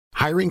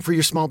Hiring for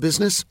your small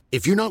business?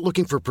 If you're not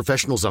looking for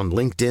professionals on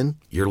LinkedIn,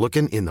 you're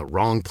looking in the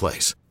wrong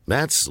place.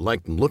 That's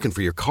like looking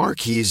for your car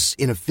keys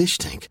in a fish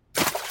tank.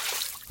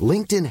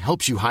 LinkedIn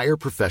helps you hire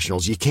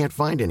professionals you can't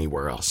find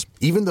anywhere else,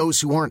 even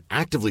those who aren't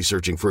actively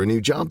searching for a new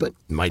job but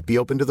might be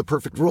open to the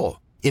perfect role.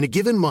 In a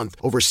given month,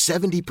 over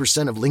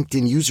 70% of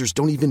LinkedIn users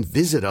don't even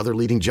visit other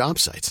leading job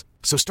sites.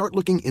 So start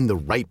looking in the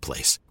right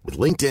place. With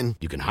LinkedIn,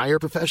 you can hire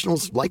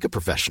professionals like a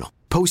professional.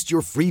 Post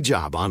your free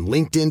job on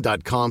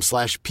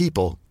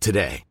linkedin.com/people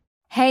today.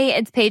 Hey,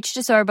 it's Paige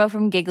DeSorbo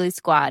from Giggly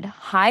Squad.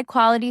 High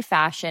quality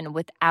fashion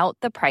without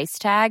the price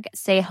tag.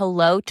 Say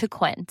hello to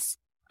Quince.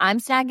 I'm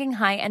snagging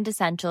high-end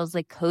essentials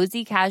like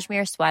cozy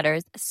cashmere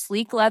sweaters,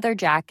 sleek leather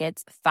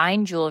jackets,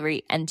 fine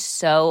jewelry, and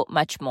so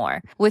much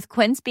more. With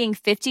Quince being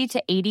 50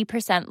 to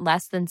 80%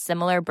 less than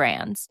similar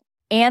brands.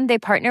 And they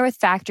partner with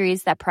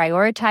factories that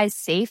prioritize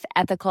safe,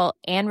 ethical,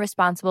 and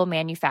responsible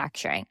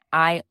manufacturing.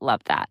 I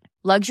love that.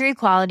 Luxury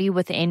quality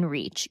within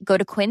reach. Go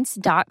to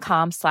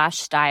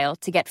quince.com/style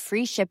to get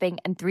free shipping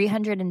and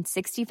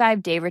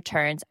 365-day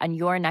returns on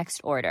your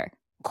next order.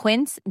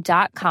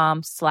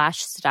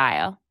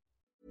 Quince.com/style.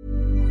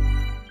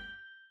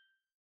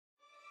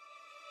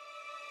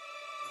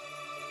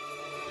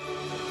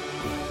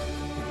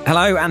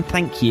 Hello, and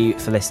thank you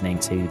for listening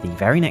to the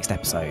very next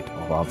episode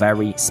of our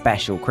very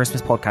special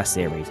Christmas podcast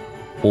series,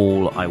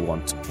 All I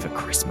Want for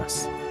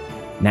Christmas.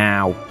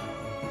 Now,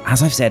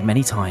 as I've said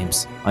many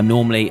times, I'm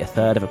normally a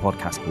third of a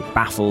podcast called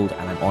Baffled,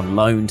 and I'm on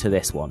loan to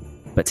this one.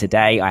 But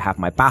today I have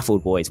my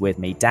Baffled boys with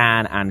me,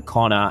 Dan and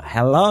Connor.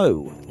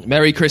 Hello.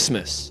 Merry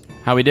Christmas.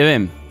 How we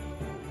doing?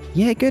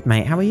 Yeah, good,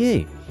 mate. How are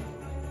you?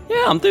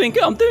 Yeah, I'm doing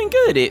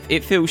good.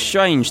 It feels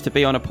strange to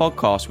be on a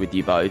podcast with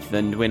you both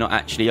and we're not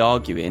actually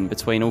arguing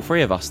between all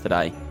three of us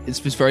today. It's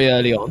very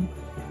early on.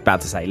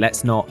 About to say,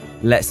 let's not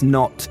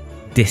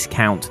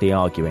discount the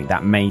arguing.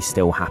 That may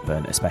still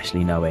happen,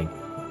 especially knowing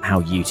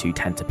how you two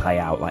tend to play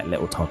out like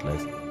little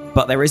toddlers.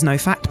 But there is no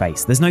fact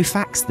base. There's no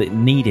facts that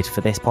needed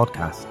for this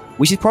podcast,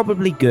 which is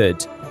probably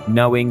good,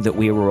 knowing that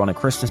we were on a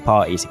Christmas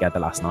party together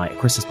last night, a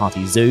Christmas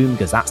party Zoom,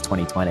 because that's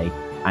 2020.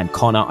 And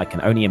Connor, I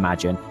can only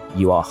imagine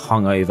you are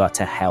hungover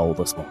to hell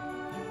this morning.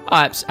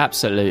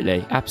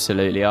 Absolutely.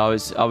 I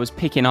was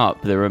picking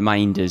up the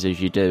remainders,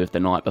 as you do, of the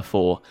night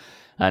before,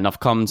 and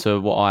I've come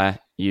to what I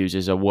use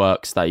as a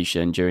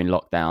workstation during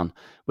lockdown,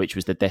 which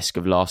was the desk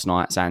of last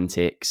night's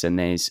antics, and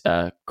there's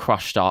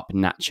crushed up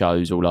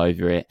nachos all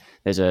over it.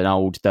 There's an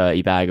old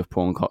dirty bag of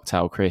prawn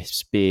cocktail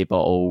crisps, beer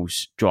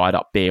bottles, dried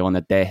up beer on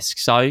the desk.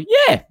 So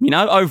yeah,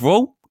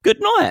 overall,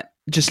 good night.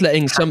 Just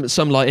letting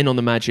some light in on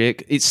the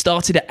magic. It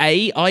started at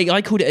 8.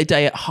 I called it a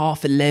day at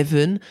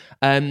 11:30.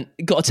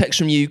 Got a text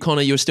from you,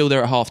 Connor. You were still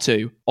there at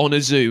 2:30 on a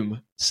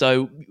Zoom.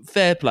 So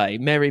fair play.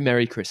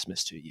 Merry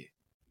Christmas to you.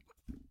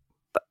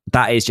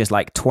 That is just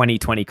like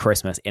 2020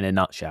 Christmas in a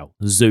nutshell.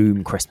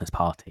 Zoom Christmas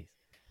parties.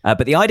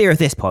 But the idea of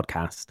this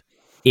podcast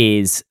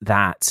is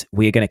that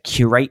we're going to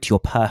curate your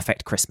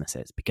perfect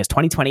Christmases, because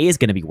 2020 is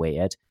going to be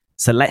weird.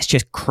 So let's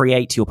just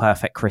create your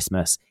perfect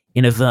Christmas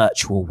in a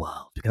virtual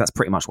world, because that's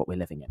pretty much what we're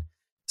living in.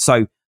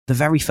 So the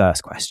very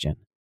first question,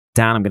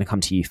 Dan, I'm going to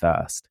come to you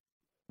first.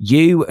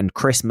 You and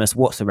Christmas,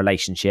 what's the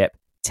relationship?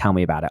 Tell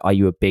me about it. Are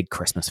you a big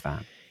Christmas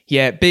fan?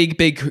 Yeah,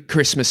 big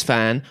Christmas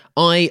fan.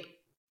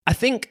 I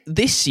think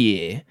this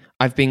year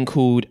I've been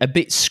called a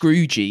bit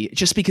Scroogey,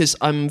 just because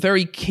I'm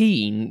very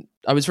keen.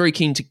 I was very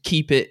keen to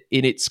keep it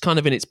in its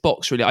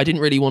box, really. I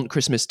didn't really want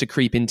Christmas to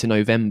creep into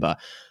November.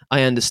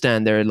 I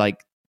understand there are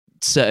like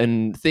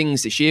certain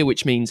things this year,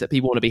 which means that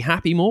people want to be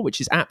happy more,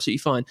 which is absolutely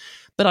fine.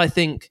 But I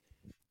think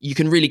you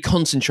can really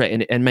concentrate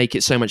in it and make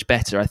it so much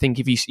better. I think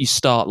if you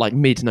start like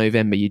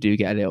mid-November, you do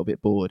get a little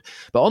bit bored.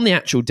 But on the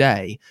actual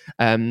day,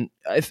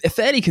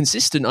 fairly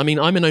consistent. I mean,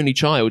 I'm an only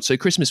child, so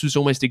Christmas was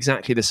almost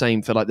exactly the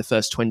same for like the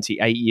first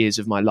 28 years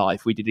of my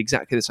life. We did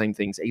exactly the same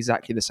things,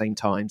 exactly the same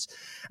times.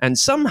 And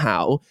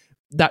somehow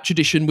that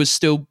tradition was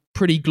still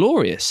pretty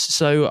glorious.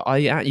 So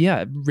I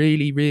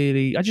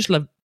just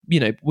love,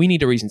 we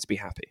need a reason to be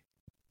happy.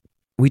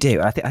 We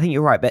do. I think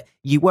you're right, but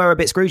you were a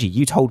bit Scroogey.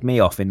 You told me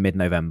off in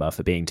mid-November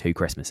for being too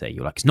Christmassy.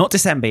 You're like, it's not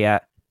December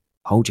yet.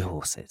 Hold your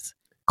horses.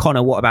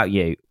 Connor, what about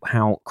you?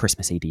 How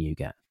Christmassy do you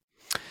get?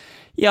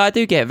 Yeah, I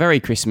do get very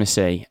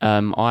Christmassy.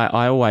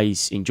 I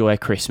always enjoy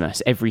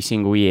Christmas every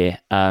single year.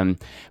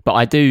 But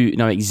I do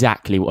know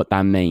exactly what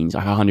that means,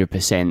 like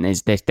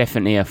 100%. There's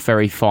definitely a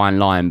very fine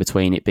line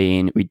between it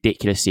being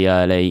ridiculously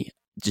early,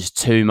 just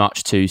too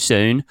much too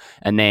soon,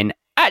 and then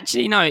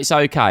actually, no, it's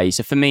okay.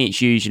 So for me, it's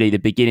usually the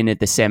beginning of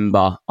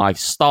December. I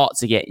start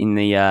to get in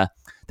the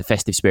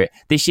festive spirit.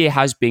 This year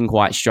has been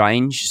quite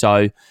strange.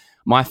 So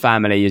my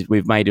family,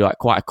 we've made like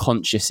quite a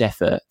conscious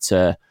effort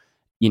to,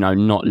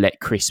 not let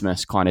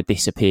Christmas kind of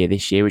disappear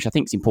this year, which I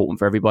think is important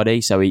for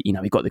everybody. So we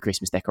got the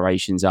Christmas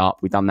decorations up.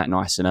 We've done that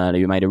nice and early.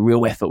 We made a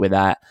real effort with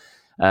that.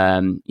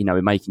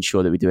 We're making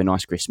sure that we do a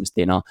nice Christmas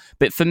dinner.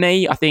 But for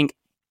me, I think,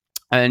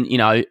 and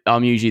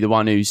I'm usually the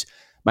one who's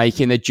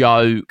making the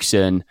jokes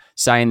and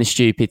saying the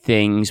stupid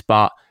things,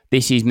 but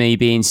this is me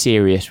being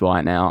serious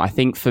right now. I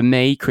think for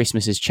me,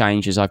 Christmas has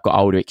changed as I've got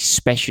older,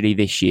 especially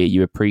this year.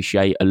 You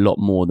appreciate a lot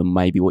more than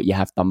maybe what you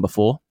have done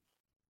before.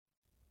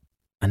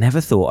 I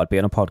never thought I'd be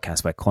on a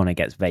podcast where Connor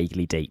gets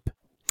vaguely deep.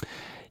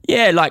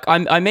 Yeah, like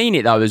I mean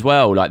it though as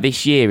well. Like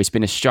this year, it's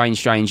been a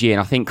strange year, and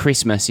I think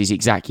Christmas is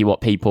exactly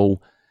what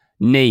people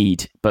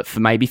need, but for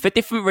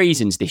different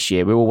reasons this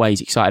year. We're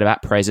always excited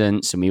about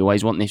presents, and we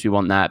always want this, we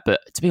want that.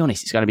 But to be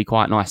honest, it's going to be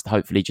quite nice to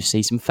hopefully just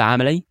see some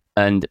family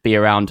and be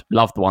around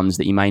loved ones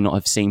that you may not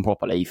have seen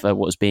properly for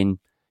what's been,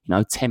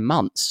 10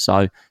 months.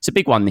 So it's a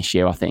big one this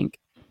year, I think.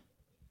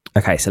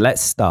 Okay, so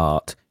let's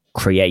start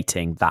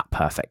creating that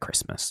perfect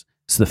Christmas.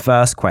 So the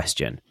first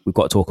question, we've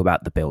got to talk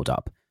about the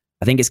build-up.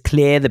 I think it's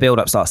clear the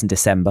build-up starts in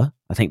December.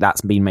 I think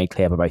that's been made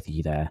clear by both of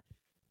you there.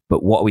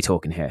 But what are we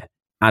talking here?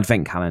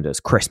 Advent calendars,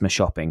 Christmas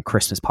shopping,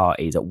 Christmas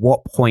parties. At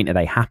what point are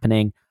they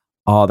happening?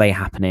 Are they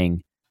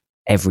happening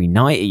every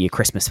night? Are you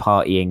Christmas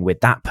partying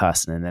with that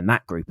person and then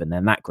that group and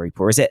then that group?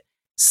 Or is it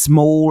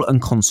small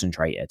and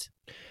concentrated?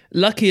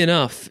 Lucky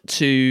enough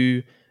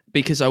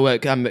because I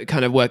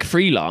work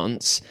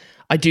freelance,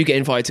 I do get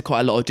invited to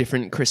quite a lot of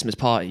different Christmas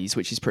parties,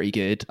 which is pretty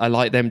good. I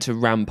like them to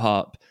ramp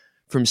up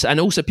and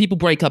also people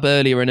break up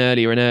earlier and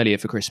earlier and earlier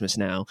for Christmas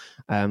now.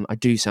 I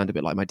do sound a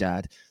bit like my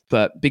dad,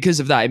 but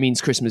because of that, it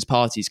means Christmas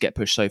parties get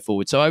pushed so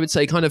forward. So I would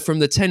say kind of from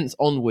the 10th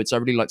onwards, I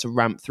really like to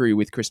ramp through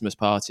with Christmas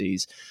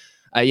parties.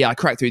 I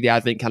crack through the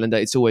Advent calendar.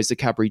 It's always the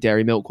Cadbury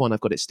Dairy Milk one. I've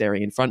got it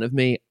staring in front of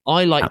me.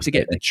 I like to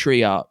get the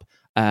tree up.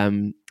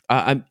 I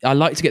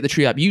like to get the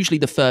tree up usually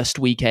the first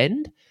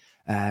weekend.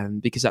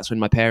 Because that's when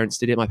my parents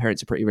did it. My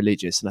parents are pretty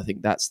religious, and I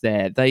think that's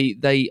there.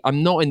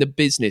 I'm not in the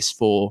business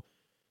for,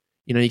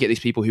 you get these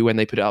people who, when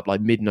they put it up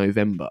like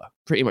mid-November,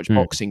 pretty much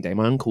Boxing Day.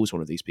 My uncle's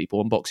one of these people.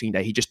 On Boxing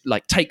Day, he just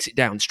like takes it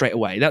down straight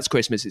away. That's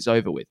Christmas. It's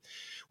over with.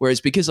 Whereas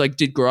because I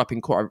did grow up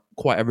in quite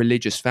a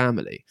religious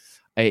family,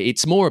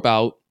 it's more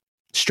about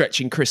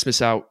stretching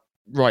Christmas out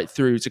right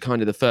through to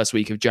kind of the first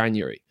week of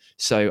January.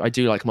 So I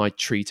do like my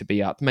tree to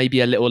be up,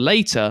 maybe a little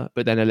later,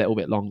 but then a little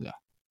bit longer.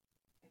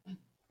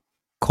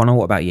 Connor,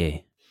 what about you?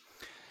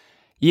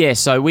 Yeah,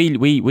 so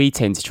we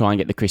tend to try and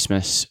get the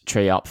Christmas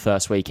tree up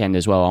first weekend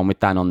as well. I'm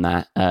with Dan on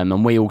that.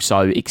 And we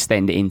also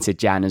extend it into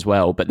Jan as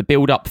well. But the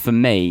build-up for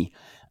me,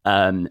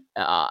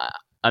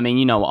 I mean,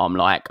 you know what I'm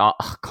like. I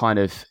kind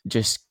of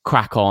just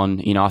crack on.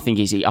 I think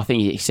it's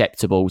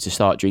acceptable to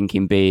start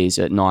drinking beers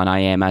at 9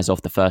 a.m. as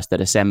of the 1st of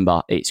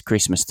December. It's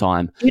Christmas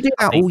time. You do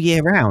that all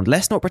year round.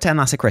 Let's not pretend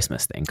that's a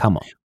Christmas thing. Come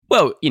on.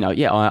 Well,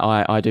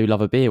 I do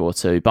love a beer or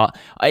two. But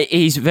it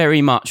is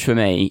very much for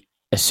me,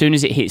 as soon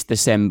as it hits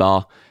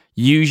December,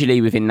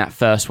 usually within that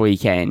first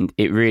weekend,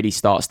 it really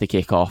starts to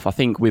kick off. I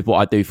think with what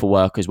I do for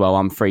work as well,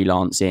 I'm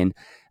freelancing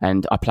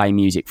and I play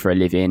music for a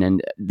living,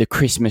 and the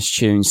Christmas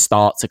tunes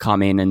start to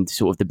come in and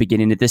sort of the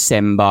beginning of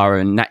December,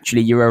 and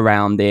naturally you're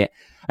around it.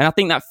 And I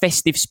think that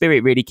festive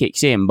spirit really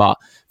kicks in. But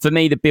for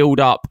me, the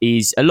build-up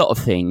is a lot of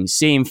things.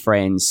 Seeing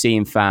friends,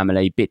 seeing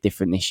family, a bit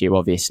different this year,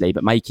 obviously,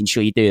 but making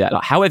sure you do that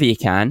like however you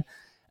can.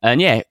 And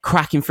yeah,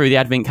 cracking through the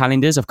Advent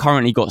calendars. I've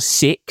currently got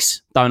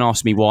 6. Don't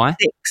ask me why.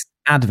 6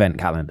 Advent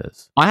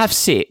calendars? I have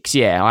 6,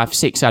 yeah. I have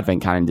 6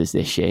 Advent calendars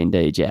this year,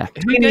 indeed, yeah.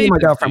 Me and my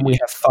girlfriend, we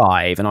have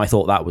 5, and I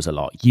thought that was a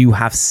lot. You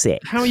have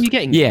 6. How are you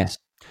getting this?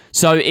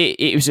 So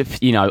it was,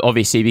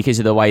 obviously because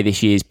of the way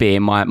this year's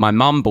been, my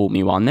mum bought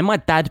me one, then my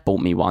dad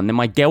bought me one, then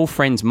my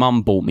girlfriend's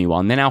mum bought me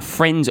one, then our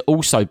friends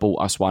also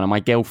bought us one, and my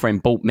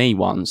girlfriend bought me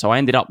one. So I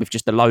ended up with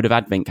just a load of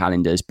Advent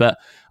calendars. But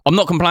I'm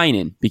not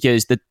complaining,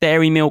 because the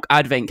Dairy Milk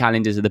Advent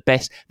calendars are the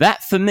best.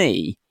 That, for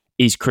me,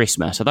 is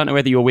Christmas. I don't know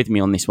whether you're with me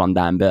on this one,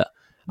 Dan, but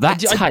that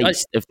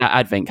taste of that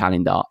Advent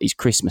calendar is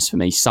Christmas for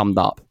me, summed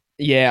up.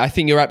 Yeah, I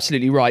think you're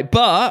absolutely right.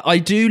 But I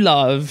do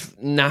love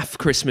naff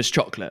Christmas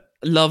chocolate.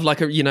 Love like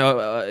the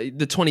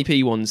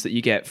 20p ones that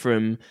you get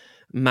from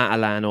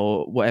Matalan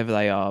or whatever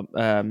they are,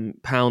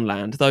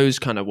 Poundland, those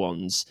kind of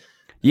ones.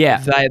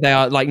 Yeah. They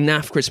are like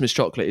naff Christmas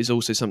chocolate is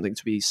also something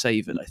to be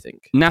savoured, I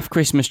think. Naff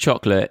Christmas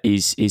chocolate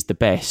is the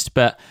best.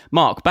 But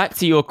Mark, back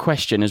to your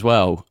question as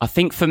well. I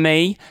think for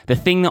me, the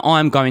thing that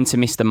I'm going to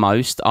miss the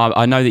most,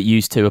 I know that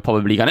you two are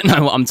probably going to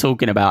know what I'm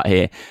talking about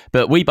here,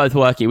 but we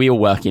all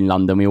work in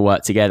London. We all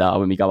work together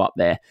when we go up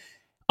there.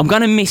 I'm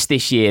going to miss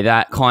this year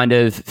that kind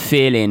of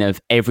feeling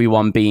of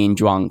everyone being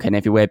drunk and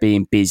everywhere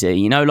being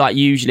busy. Like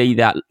usually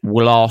that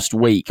last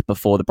week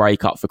before the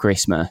break-up for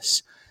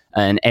Christmas,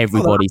 and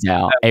everybody's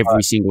out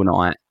every single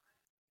night.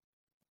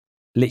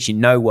 Literally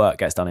no work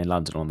gets done in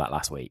London on that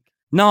last week.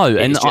 No,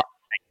 and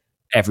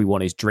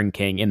everyone is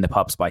drinking in the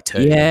pubs by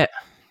 2. Yeah.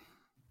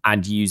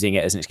 And using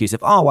it as an excuse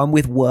of, I'm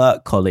with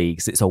work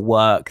colleagues. It's a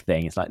work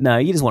thing. It's like, no,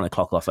 you just want to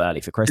clock off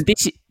early for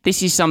Christmas.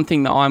 This is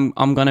something that I'm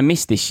going to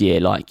miss this year.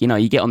 Like,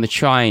 you get on the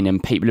train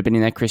and people have been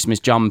in their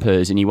Christmas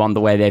jumpers and you wonder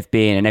where they've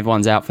been and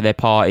everyone's out for their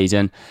parties.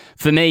 And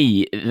for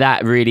me,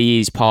 that really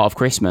is part of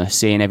Christmas,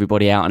 seeing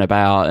everybody out and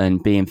about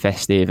and being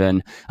festive.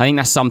 And I think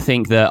that's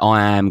something that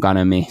I am going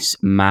to miss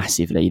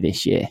massively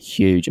this year.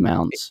 Huge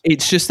amounts.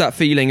 It's just that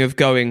feeling of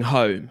going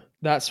home.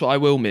 That's what I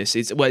will miss.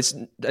 It's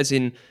as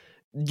in,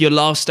 your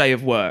last day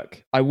of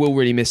work, I will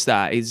really miss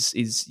that. Is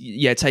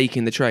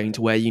taking the train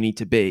to where you need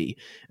to be,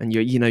 and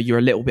you're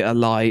a little bit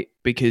alight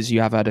because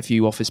you have had a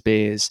few office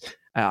beers.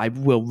 I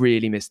will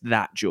really miss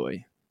that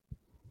joy.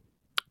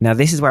 Now,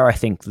 this is where I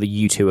think that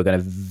you two are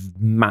going to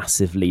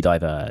massively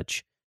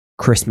diverge.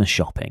 Christmas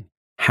shopping.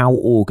 How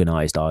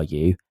organised are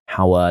you?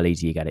 How early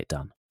do you get it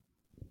done?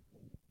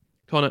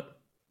 Connor.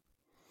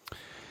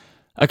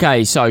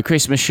 Okay, so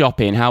Christmas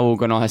shopping. How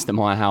organised am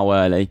I? How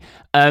early?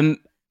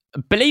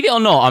 Believe it or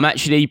not, I'm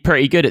actually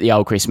pretty good at the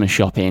old Christmas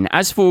shopping.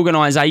 As for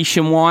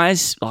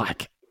organisation-wise,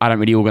 like, I don't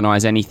really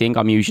organise anything.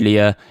 I'm usually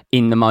a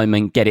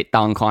in-the-moment,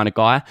 get-it-done kind of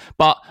guy.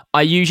 But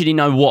I usually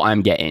know what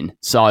I'm getting.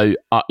 So,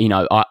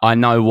 I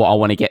know what I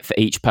want to get for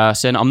each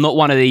person. I'm not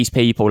one of these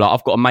people. Like,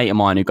 I've got a mate of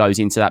mine who goes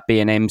into that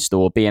B&M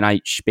store,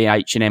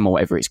 B&H&M or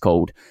whatever it's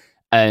called,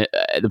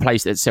 the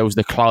place that sells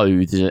the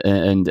clothes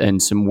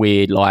and some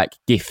weird, like,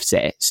 gift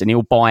sets. And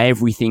he'll buy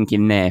everything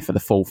in there for the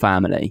full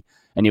family.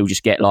 And he'll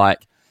just get,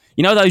 like,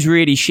 those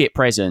really shit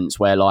presents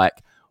where, like,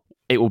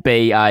 it will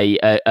be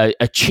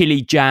a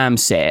chili jam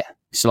set.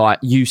 It's like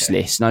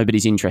useless.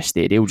 Nobody's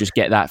interested. He'll just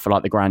get that for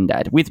like the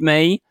granddad. With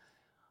me,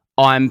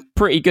 I'm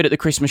pretty good at the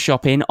Christmas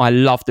shopping. I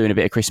love doing a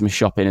bit of Christmas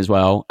shopping as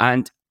well.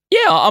 And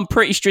yeah, I'm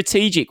pretty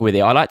strategic with it.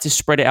 I like to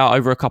spread it out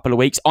over a couple of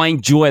weeks. I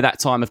enjoy that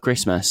time of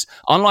Christmas.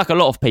 Unlike a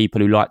lot of people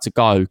who like to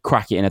go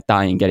crack it in a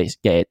day and get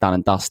it done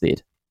and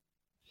dusted.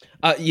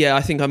 Yeah,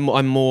 I think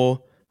I'm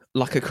more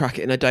like a crack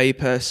it in a day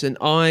person.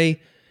 I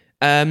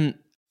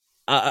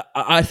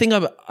think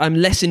I'm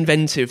less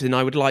inventive than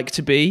I would like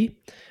to be.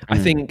 I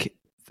think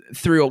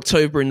through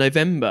October and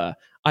November,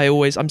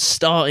 I'm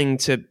starting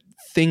to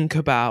think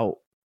about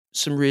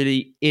some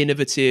really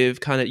innovative,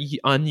 kind of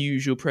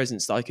unusual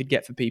presents that I could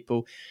get for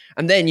people.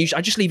 And then I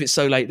just leave it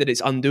so late that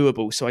it's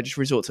undoable. So I just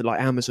resort to like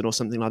Amazon or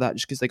something like that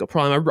just because they got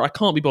Prime. I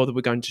can't be bothered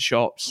with going to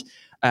shops.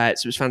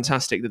 So it's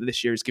fantastic that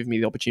this year has given me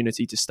the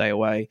opportunity to stay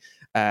away.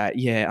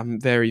 I'm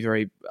very,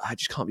 very, I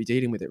just can't be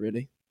dealing with it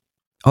really.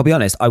 I'll be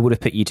honest, I would have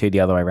put you two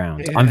the other way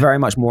around. Yeah. I'm very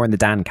much more in the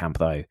Dan camp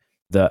though,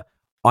 that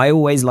I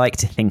always like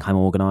to think I'm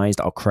organised.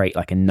 I'll create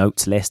like a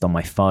notes list on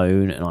my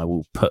phone and I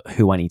will put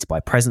who I need to buy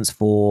presents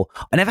for.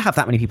 I never have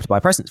that many people to buy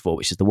presents for,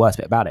 which is the worst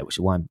bit about it, which is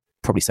why I'm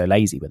probably so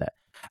lazy with it.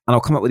 And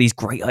I'll come up with these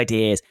great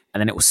ideas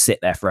and then it will sit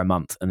there for a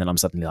month and then I'm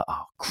suddenly like,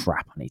 oh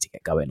crap, I need to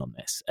get going on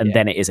this. And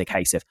then it is a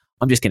case of,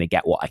 I'm just going to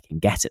get what I can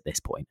get at this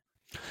point.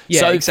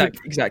 Yeah, so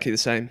exactly the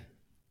same.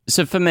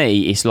 So for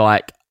me, it's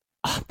like,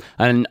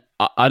 and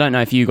I don't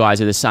know if you guys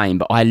are the same,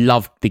 but I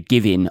love the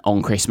giving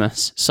on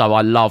Christmas. So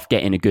I love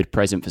getting a good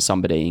present for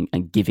somebody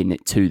and giving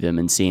it to them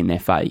and seeing their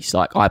face.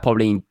 Like I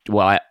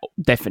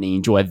definitely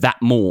enjoy that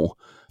more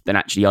than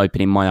actually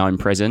opening my own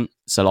present.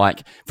 So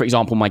like, for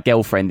example, my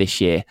girlfriend this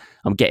year,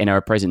 I'm getting her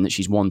a present that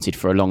she's wanted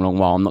for a long, long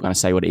while. I'm not going to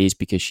say what it is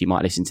because she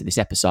might listen to this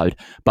episode,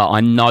 but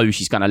I know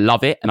she's going to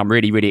love it. And I'm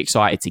really, really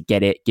excited to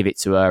get it, give it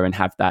to her and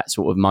have that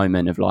sort of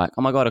moment of like,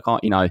 oh my God, I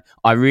can't,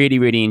 I really,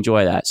 really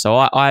enjoy that. So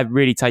I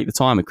really take the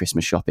time with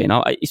Christmas shopping.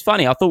 It's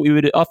funny. I thought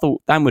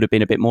Dan would have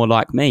been a bit more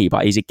like me,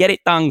 but he's a get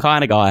it done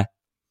kind of guy.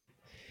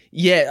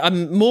 Yeah,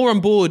 I'm more on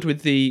board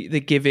with the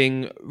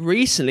giving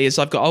recently as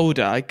I've got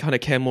older. I kind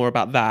of care more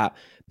about that.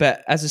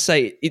 But as I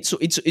say,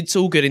 it's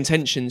all good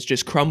intentions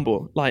just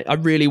crumble. Like I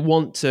really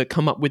want to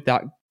come up with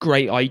that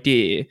great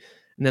idea,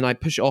 and then I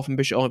push it off and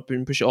push it off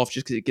and push it off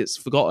just because it gets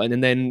forgotten.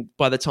 And then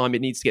by the time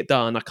it needs to get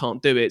done, I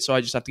can't do it. So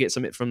I just have to get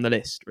something from the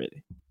list,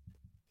 really.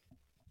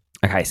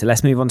 Okay, so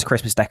let's move on to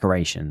Christmas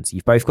decorations.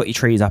 You've both got your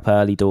trees up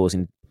early doors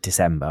in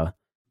December.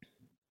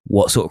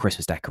 What sort of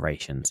Christmas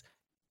decorations?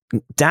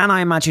 Dan,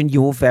 I imagine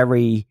you're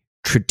very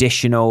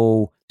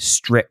traditional,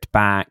 stripped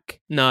back.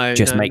 No,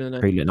 make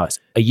it really look nice.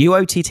 Are you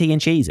OTT and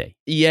cheesy?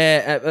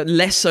 Yeah,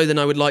 less so than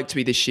I would like to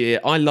be this year.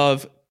 I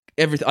love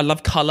everything. I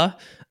love colour.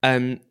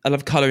 I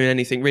love colour in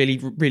anything. Really,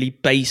 really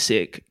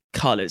basic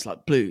colours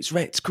like blues,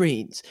 reds,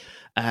 greens.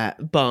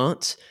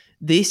 But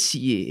this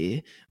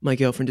year, my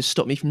girlfriend has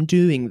stopped me from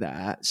doing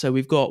that. So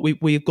we've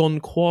gone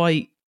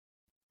quite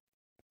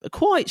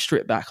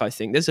stripped back, I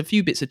think. There's a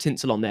few bits of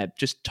tinsel on there,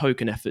 just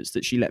token efforts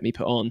that she let me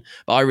put on.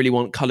 But I really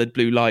want coloured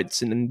blue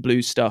lights and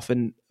blue stuff,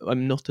 and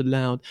I'm not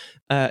allowed.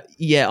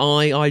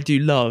 I do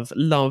love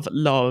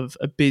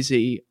a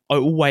busy,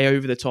 way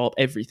over the top,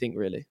 everything,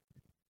 really.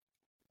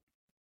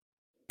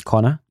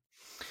 Connor?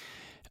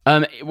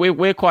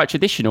 We're quite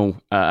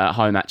traditional at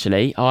home,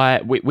 actually.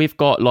 We've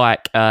got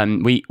like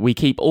we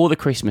keep all the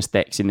Christmas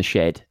decks in the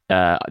shed.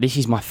 This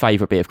is my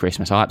favourite bit of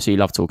Christmas. I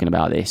absolutely love talking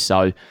about this.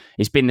 So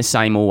it's been the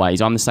same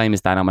always. I'm the same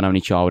as Dan. I'm an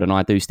only child, and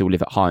I do still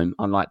live at home.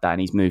 Unlike Dan,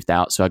 he's moved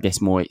out, so I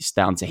guess more it's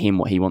down to him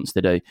what he wants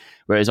to do.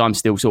 Whereas I'm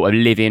still sort of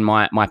living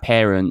my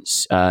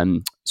parents'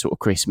 sort of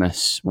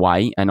Christmas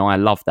way, and I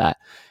love that.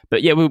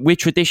 But yeah, we're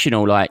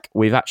traditional. Like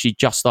we've actually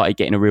just started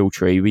getting a real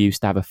tree. We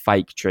used to have a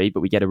fake tree,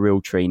 but we get a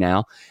real tree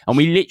now, and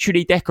we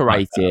literally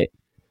decorate it.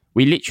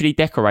 We literally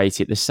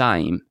decorate it the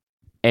same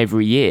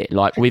every year.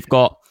 Like we've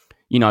got,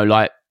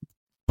 like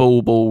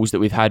baubles that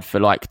we've had for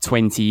like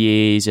 20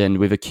 years, and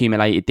we've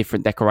accumulated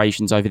different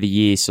decorations over the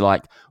years. So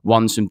like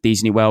one's from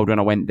Disney World when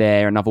I went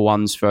there, another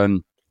one's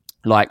from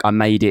Like I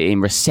made it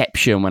in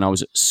reception when I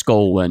was at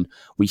school, and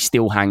we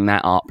still hang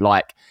that up.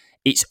 Like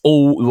it's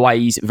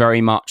always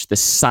very much the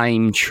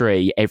same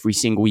tree every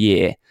single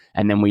year.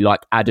 And then we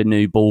like add a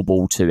new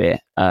bauble to it,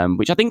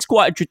 which I think is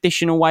quite a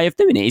traditional way of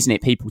doing it, isn't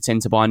it? People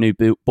tend to buy a new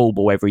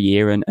bauble every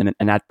year and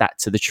add that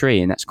to the tree,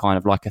 and that's kind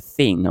of like a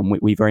thing. And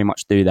we very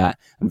much do that,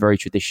 and very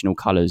traditional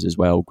colours as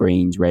well: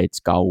 greens,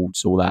 reds,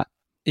 golds, all that.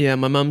 Yeah,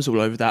 my mum's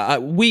all over that.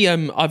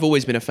 I've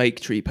always been a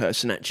fake tree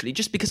person, actually,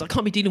 just because I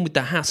can't be dealing with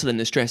the hassle and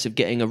the stress of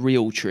getting a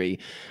real tree.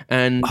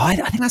 And I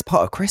think that's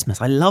part of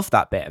Christmas. I love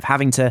that bit of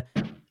having to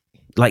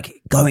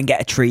like go and get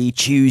a tree,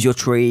 choose your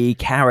tree,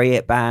 carry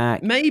it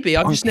back. Maybe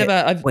I've just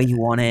never where you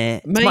want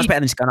it. It's much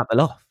better than just going up the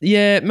loft.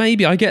 Yeah,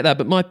 maybe I get that,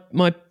 but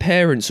my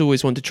parents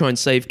always wanted to try and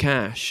save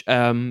cash.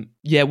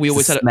 Yeah, we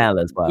always had smell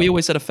as well. We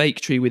always had a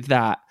fake tree with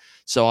that,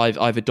 so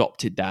I've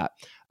adopted that.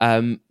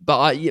 But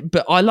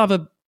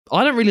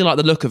I don't really like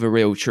the look of a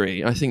real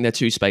tree. I think they're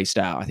too spaced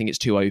out. I think it's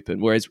too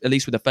open. Whereas at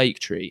least with a fake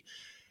tree,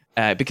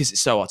 because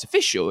it's so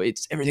artificial,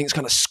 everything's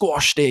kind of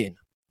squashed in.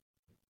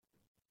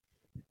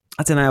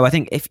 I don't know. I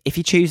think if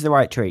you choose the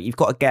right tree, you've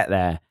got to get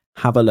there,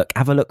 have a look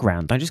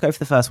around. Don't just go for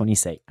the first one you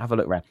see. Have a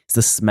look around. It's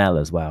the smell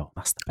as well.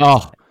 That's the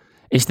best thing.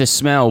 It's the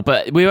smell.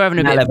 But we were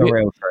having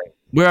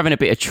we're having a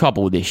bit of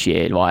trouble this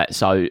year, right?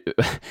 So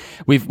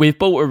we've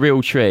bought a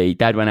real tree.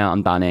 Dad went out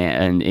and done it,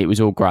 and it was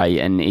all great.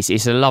 And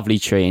it's a lovely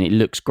tree, and it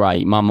looks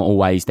great. Mum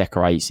always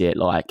decorates it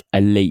like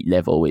elite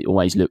level. It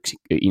always looks,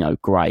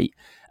 great.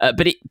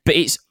 But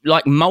it's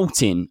like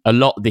molting a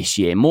lot this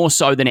year, more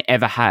so than it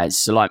ever has.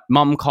 So like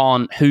Mum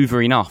can't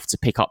hoover enough to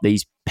pick up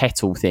these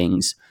petal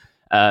things,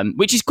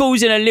 which is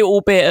causing a little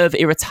bit of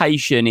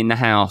irritation in the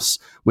house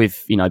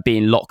with,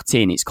 being locked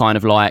in. It's kind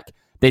of like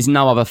there's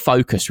no other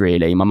focus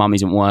really. My mum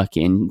isn't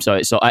working, so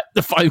it's like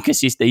the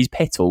focus is these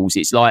petals.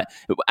 It's like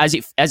as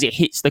it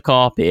hits the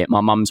carpet, my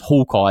mum's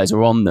hawk eyes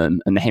are on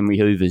them, and the Henry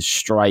Hoover's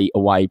straight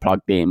away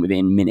plugged in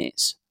within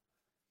minutes.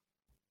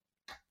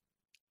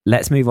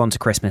 Let's move on to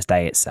Christmas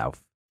Day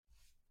itself.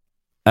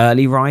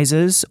 Early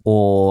risers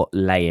or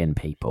lay-in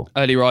people?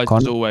 Early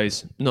risers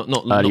always. Not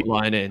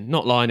lying in.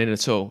 Not lying in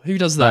at all. Who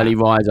does that? Early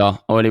riser.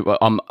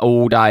 I'm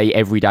all day,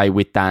 every day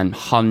with Dan.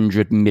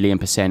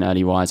 100,000,000%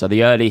 early riser.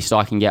 The earliest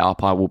I can get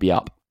up, I will be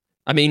up.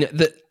 I mean,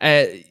 the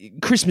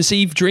Christmas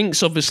Eve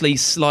drinks obviously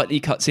slightly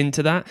cuts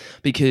into that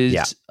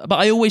because, but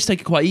I always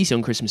take it quite easy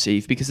on Christmas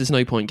Eve because there's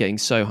no point getting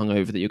so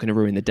hungover that you're going to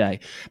ruin the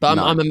day. But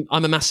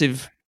I'm a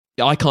massive.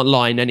 I can't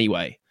lie in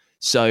anyway.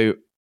 So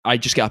I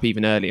just get up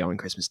even earlier on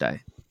Christmas Day.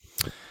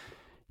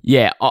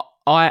 Yeah,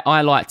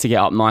 I like to get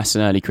up nice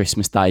and early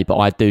Christmas Day, but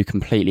I do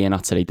completely and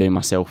utterly do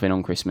myself in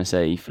on Christmas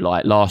Eve.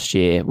 Like last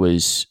year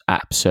was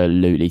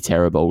absolutely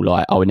terrible.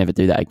 Like I would never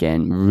do that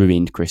again.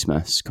 Ruined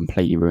Christmas,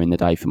 completely ruined the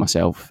day for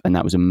myself, and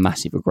that was a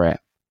massive regret.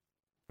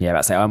 Yeah,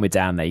 that's it. I'm with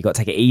Dan there. You got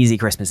to take it easy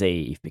Christmas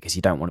Eve because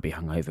you don't want to be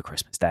hungover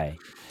Christmas Day,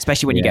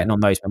 especially when you're getting on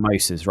those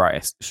mimosas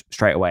right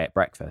straight away at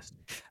breakfast.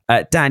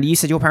 Dan, you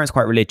said your parents are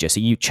quite religious.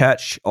 Are you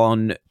church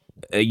on?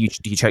 Do you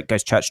go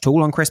to church at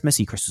all on Christmas?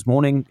 Are you Christmas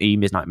morning? Are you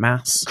midnight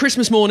mass?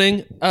 Christmas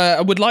morning. I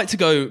would like to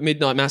go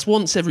midnight mass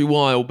once every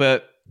while,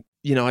 but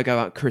I go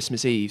out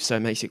Christmas Eve, so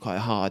it makes it quite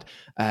hard.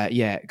 Go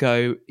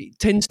to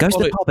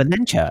the pub and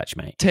then church,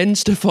 mate.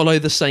 Tends to follow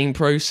the same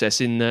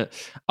process in that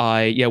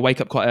I wake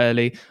up quite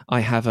early.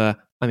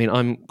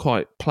 I'm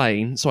quite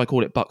plain, so I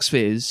call it Bucks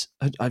Fizz.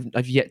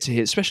 I've yet to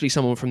hear, especially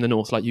someone from the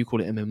north, like you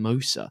call it a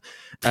mimosa.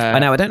 I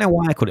know. I don't know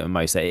why I call it a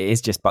mimosa. It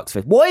is just Bucks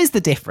Fizz. What is the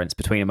difference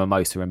between a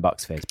mimosa and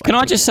Bucks Fizz? Can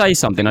I just say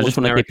something? I just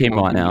want to dip in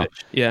right now.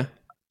 Yeah.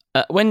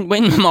 When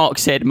Mark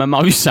said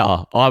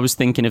mimosa, I was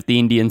thinking of the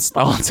Indian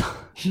starter.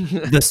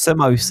 The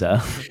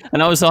samosa.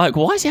 And I was like,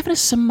 why is he having a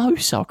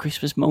samosa on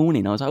Christmas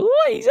morning? I was like,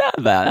 what is that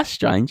about? That's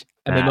strange.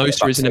 A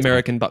mimosa is an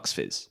American Bucks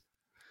Fizz.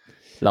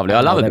 Lovely.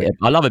 I love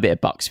a bit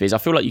of Bucks Fizz. I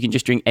feel like you can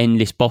just drink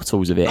endless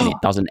bottles of it and it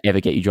doesn't ever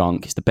get you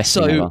drunk. It's the best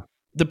thing ever.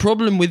 The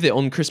problem with it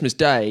on Christmas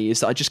Day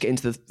is that I just get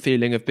into the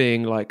feeling of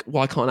being like,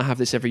 why can't I have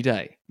this every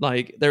day?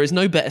 Like, there is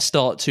no better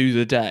start to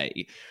the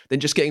day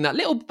than just getting that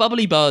little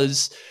bubbly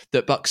buzz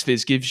that Bucks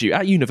Fizz gives you.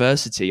 At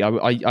university,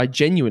 I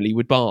genuinely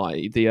would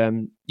buy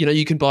the,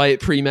 you can buy it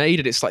pre-made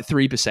and it's like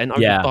 3%.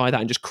 I would buy that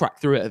and just crack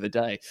through it of a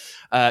day.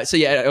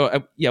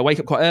 Wake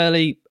up quite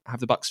early, have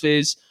the Bucks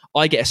Fizz.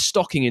 I get a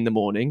stocking in the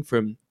morning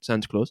from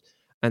Santa Claus,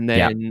 and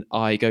then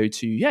I go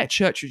to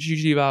church, which is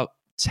usually about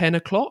 10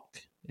 o'clock.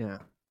 Yeah.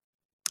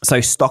 So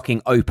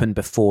stocking open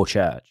before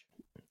church.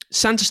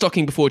 Santa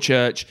stocking before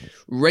church,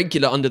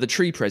 regular under the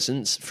tree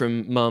presents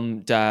from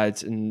mum,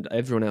 dad, and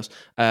everyone else.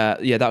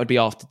 That would be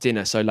after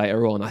dinner, so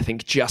later on, I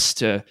think, just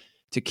to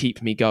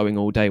keep me going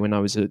all day when I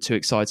was too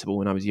excitable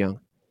when I was young.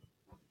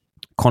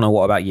 Connor,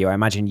 what about you? I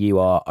imagine you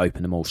are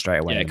open them all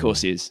straight away. Yeah, of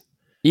course he is.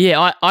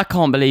 Yeah, I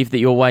can't believe that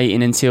you're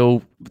waiting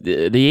until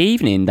the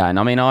evening, Dan.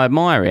 I mean, I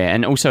admire it.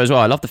 And also as well,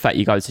 I love the fact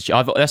you go to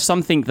church. That's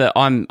something that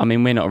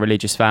we're not a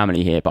religious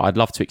family here, but I'd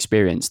love to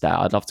experience that.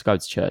 I'd love to go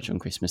to church on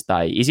Christmas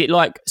Day. Is it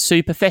like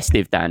super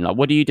festive, Dan? Like,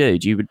 what do you do?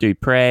 Do you do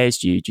prayers?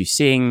 Do you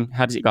sing?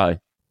 How does it go?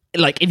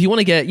 like, if you want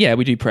to get,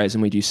 we do prayers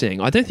and we do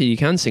sing. I don't think you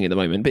can sing at the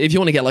moment, but if you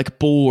want to get like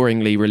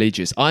boringly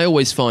religious, I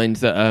always find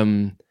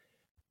that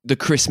the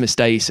Christmas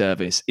Day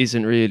service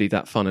isn't really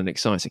that fun and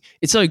exciting.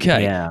 It's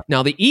okay. Yeah.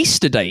 Now, the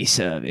Easter Day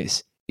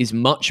service is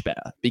much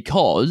better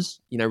because,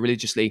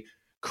 religiously,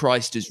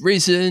 Christ has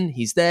risen.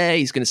 He's there.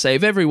 He's going to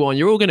save everyone.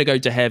 You're all going to go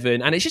to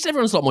heaven. And it's just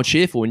everyone's a lot more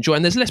cheerful and joy.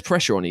 And there's less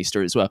pressure on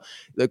Easter as well.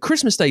 The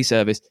Christmas Day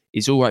service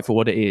is all right for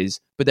what it is,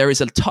 but there is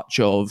a touch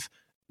of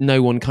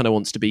no one kind of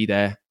wants to be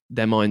there.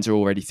 Their minds are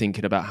already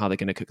thinking about how they're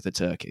going to cook the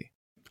turkey.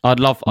 I'd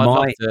love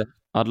to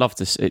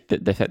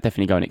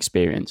definitely go and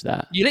experience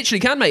that. You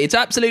literally can, mate. It's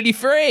absolutely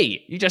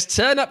free. You just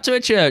turn up to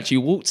a church.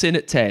 You waltz in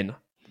at 10.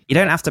 You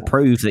don't have to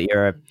prove that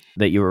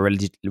you're a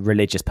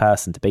religious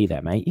person to be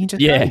there, mate. You can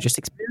just go, just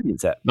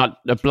experience it. Like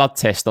a blood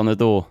test on the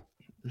door.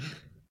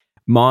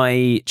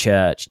 My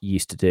church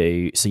used to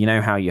do, so you know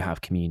how you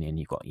have communion,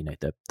 you've got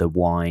the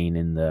wine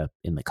in the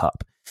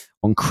cup.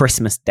 On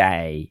Christmas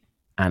Day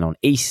and on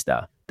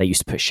Easter, they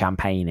used to put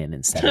champagne in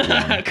instead of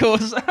wine. Of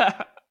course.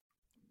 Are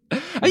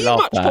you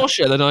much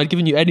posher than I'd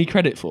given you any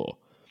credit for?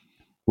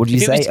 What did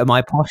you say? Am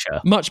I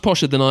posher? Much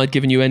posher than I'd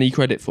given you any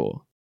credit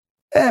for.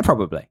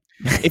 Probably.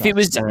 If it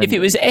was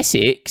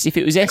Essex, it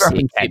would be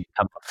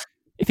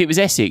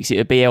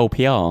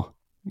LPR.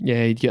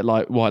 Yeah, you'd get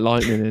like White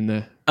Lightning in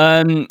there.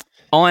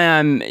 I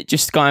am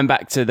just going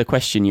back to the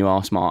question you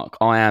asked, Mark.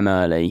 I am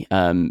early.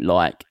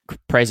 Like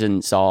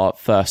presents are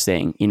first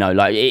thing.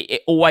 Like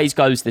it always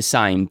goes the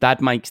same.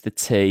 Dad makes the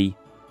tea.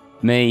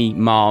 Me,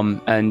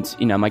 Mum, and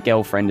my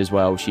girlfriend as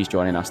well. She's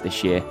joining us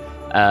this year.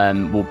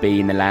 Will be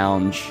in the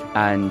lounge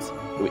and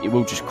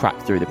we'll just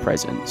crack through the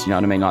presents. You know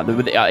what I mean? Like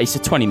it's a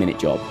 20-minute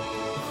job.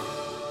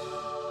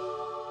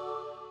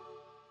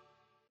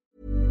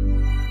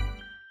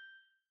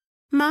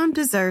 Mom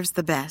deserves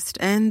the best,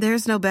 and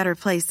there's no better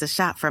place to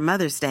shop for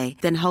Mother's Day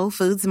than Whole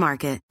Foods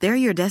Market. They're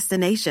your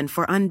destination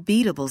for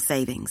unbeatable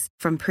savings,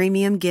 from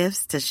premium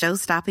gifts to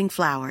show-stopping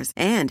flowers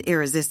and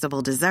irresistible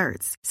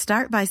desserts.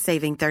 Start by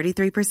saving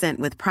 33%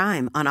 with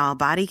Prime on all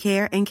body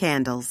care and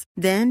candles.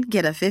 Then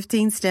get a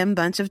 15-stem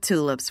bunch of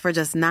tulips for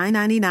just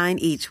 $9.99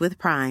 each with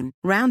Prime.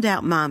 Round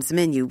out Mom's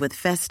menu with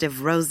festive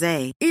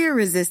rosé,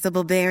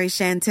 irresistible berry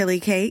chantilly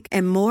cake,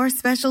 and more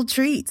special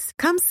treats.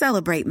 Come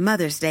celebrate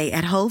Mother's Day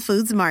at Whole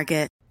Foods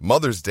Market.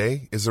 Mother's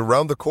Day is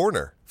around the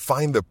corner.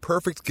 Find the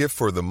perfect gift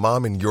for the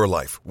mom in your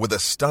life with a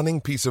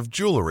stunning piece of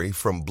jewelry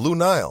from Blue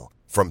Nile.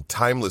 From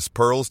timeless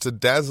pearls to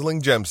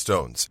dazzling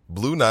gemstones,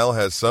 Blue Nile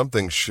has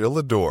something she'll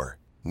adore.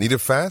 Need it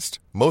fast?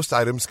 Most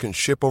items can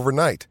ship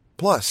overnight.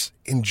 Plus,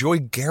 enjoy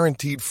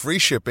guaranteed free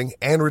shipping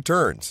and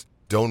returns.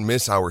 Don't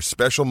miss our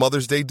special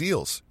Mother's Day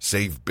deals.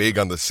 Save big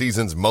on the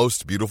season's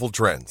most beautiful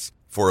trends.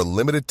 For a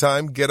limited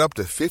time, get up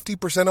to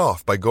 50%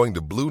 off by going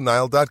to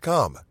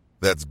BlueNile.com.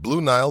 That's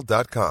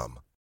BlueNile.com.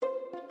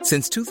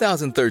 Since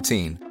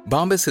 2013,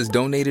 Bombas has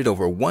donated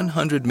over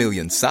 100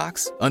 million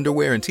socks,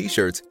 underwear, and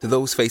T-shirts to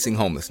those facing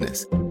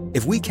homelessness.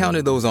 If we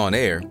counted those on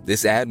air,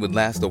 this ad would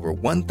last over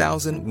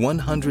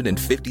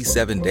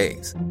 1,157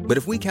 days. But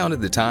if we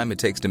counted the time it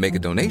takes to make a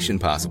donation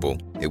possible,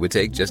 it would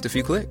take just a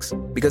few clicks.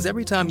 Because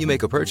every time you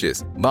make a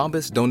purchase,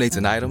 Bombas donates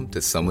an item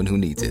to someone who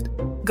needs it.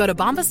 Go to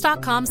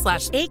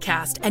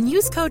bombas.com/ACAST and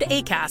use code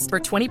ACAST for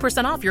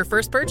 20% off your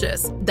first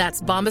purchase.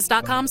 That's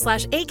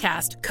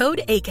bombas.com/ACAST,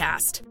 code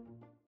ACAST.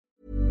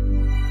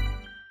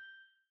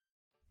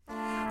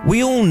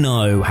 We all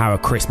know how a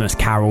Christmas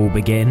carol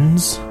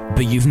begins,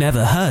 but you've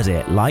never heard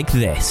it like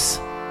this.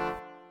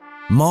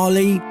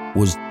 Marley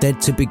was dead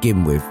to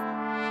begin with.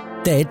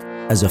 Dead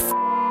as a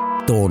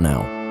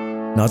doornail.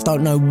 Now, I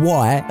don't know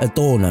why a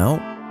doornail.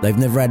 They've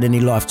never had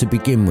any life to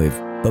begin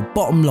with. But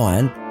bottom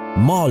line,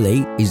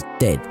 Marley is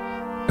dead.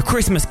 A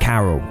Christmas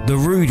Carol, the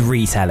rude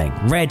retelling,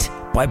 read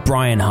by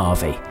Brian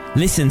Harvey.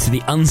 Listen to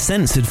the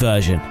uncensored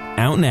version,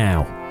 out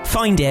now.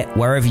 Find it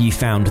wherever you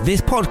found this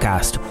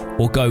podcast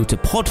or go to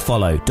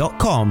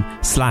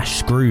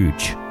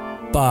podfollow.com/Scrooge.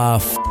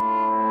 Buff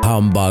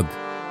humbug.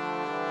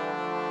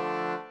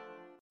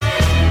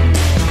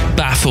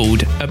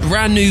 Baffled, a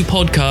brand new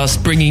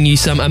podcast bringing you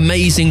some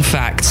amazing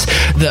facts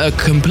that are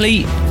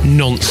complete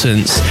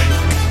nonsense.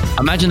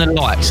 Imagine the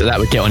likes that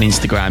would get on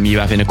Instagram, you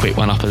having a quick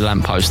one up a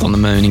lamppost on the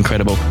moon.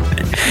 Incredible.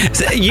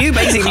 So you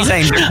basically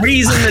saying the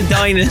reason the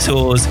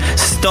dinosaurs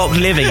stopped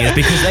living is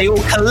because they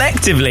all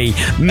collectively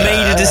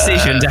made a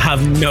decision to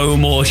have no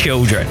more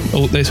children.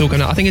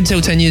 I think until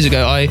 10 years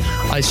ago,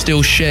 I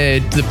still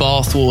shared the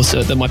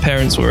bathwater that my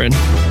parents were in.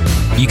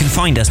 You can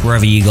find us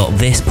wherever you got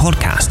this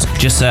podcast.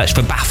 Just search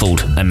for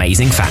Baffled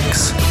Amazing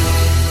Facts.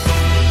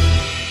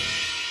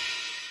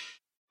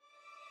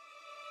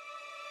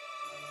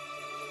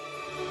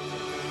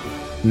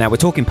 Now, we're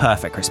talking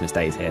perfect Christmas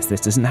days here, so this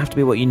doesn't have to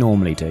be what you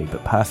normally do,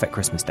 but perfect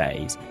Christmas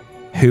days.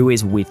 Who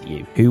is with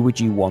you? Who would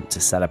you want to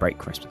celebrate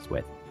Christmas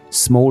with?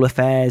 Small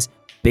affairs,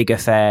 big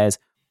affairs?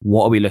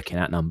 What are we looking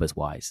at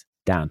numbers-wise?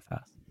 Dan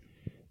first.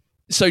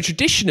 So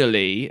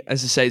traditionally,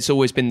 as I say, it's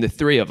always been the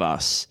three of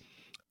us.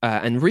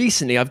 And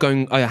recently, I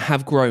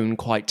have grown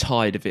quite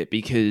tired of it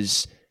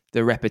because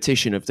the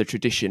repetition of the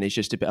tradition is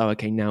just a bit,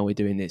 okay, now we're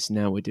doing this,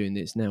 now we're doing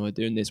this, now we're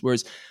doing this.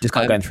 Whereas just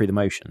kind of going through the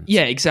motions.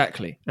 Yeah,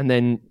 exactly. And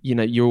then,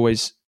 you're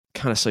always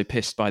kind of so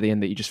pissed by the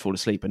end that you just fall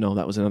asleep and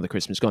that was another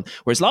Christmas gone.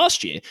 Whereas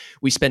last year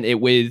we spent it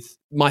with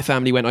my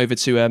family, went over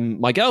to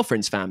my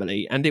girlfriend's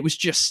family, and it was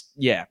just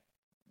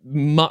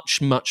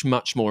much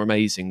more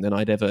amazing than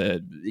I'd ever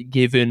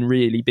given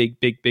really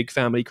big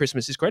family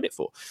Christmases credit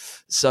for.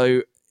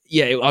 So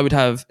I would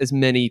have as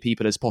many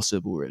people as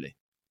possible, really.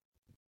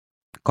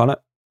 Connor?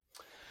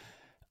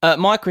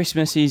 My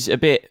Christmas is a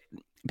bit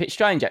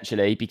strange,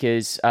 actually,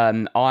 because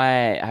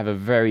I have a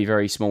very,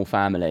 very small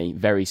family,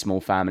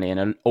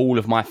 and all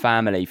of my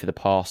family for the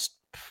past,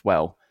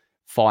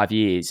 5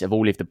 years have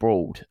all lived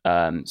abroad.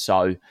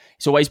 So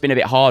it's always been a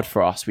bit hard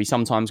for us. We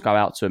sometimes go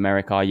out to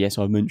America. Yes,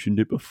 I mentioned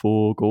it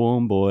before. Go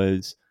on,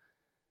 boys.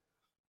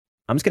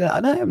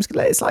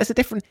 It's a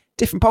different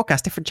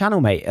podcast, different channel,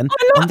 mate. And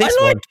on this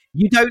one,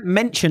 you don't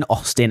mention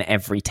Austin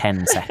every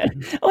 10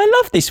 seconds. I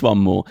love this one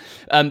more.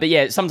 But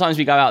yeah, sometimes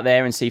we go out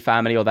there and see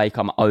family, or they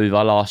come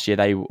over. Last year,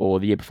 or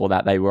the year before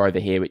that, they were over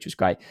here, which was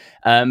great.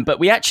 But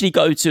we actually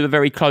go to a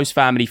very close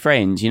family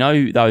friends.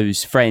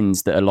 Those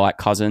friends that are like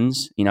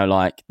cousins.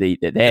 Like they're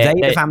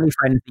the family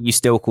friends that you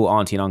still call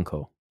auntie and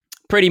uncle.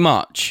 Pretty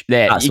much,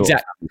 they're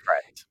exactly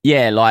correct.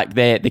 Yeah, like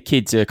the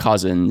kids are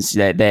cousins.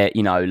 They're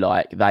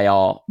like they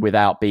are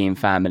without being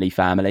family.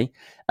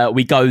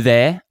 We go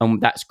there,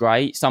 and that's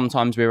great.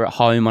 Sometimes we're at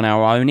home on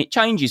our own. It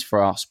changes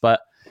for us,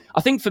 but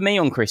I think for me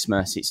on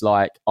Christmas, it's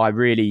like I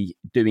really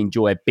do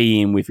enjoy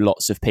being with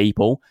lots of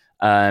people.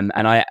 And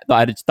I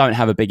just don't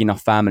have a big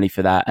enough family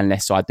for that.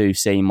 Unless I do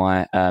see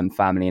my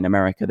family in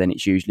America, then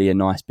it's usually a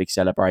nice big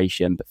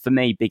celebration. But for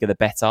me, bigger the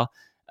better.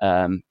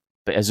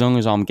 But as long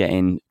as I'm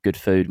getting good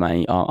food,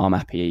 mate, I'm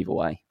happy either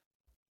way.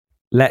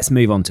 Let's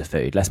move on to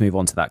food. Let's move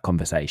on to that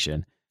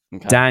conversation.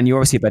 Okay. Dan, you're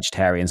obviously a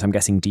vegetarian, so I'm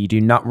guessing, do you do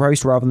nut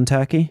roast rather than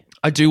turkey?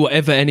 I do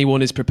whatever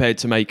anyone is prepared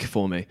to make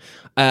for me.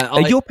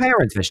 Are your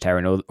parents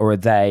vegetarian, or are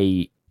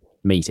they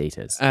meat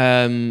eaters?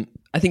 I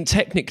think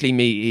technically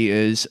meat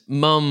eaters.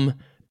 Mum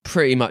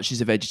pretty much is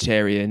a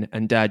vegetarian,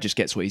 and Dad just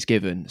gets what he's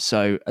given.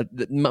 So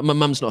my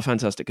mum's not a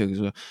fantastic cook as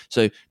well.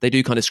 So they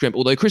do kind of scrimp.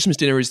 Although Christmas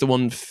dinner is the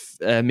one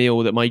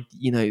meal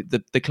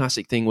that the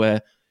classic thing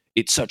where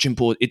it's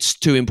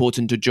too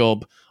important a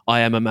job.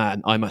 I am a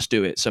man, I must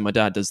do it. So my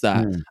dad does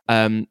that.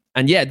 And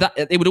that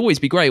it would always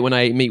be great when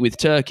I ate meat with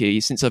turkey.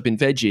 Since I've been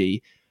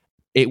veggie,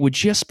 it would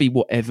just be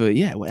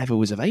whatever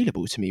was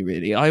available to me,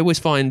 really. I always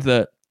find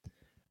that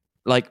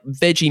like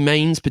veggie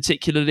mains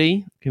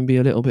particularly can be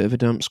a little bit of a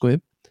damp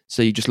squib.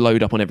 So you just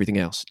load up on everything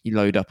else. You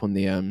load up on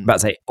the about to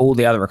say all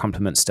the other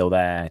accompaniments still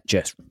there,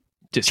 just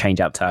change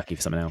out turkey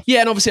for something else.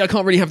 Yeah, and obviously I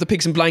can't really have the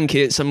pigs and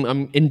blankets.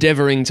 I'm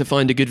endeavouring to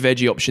find a good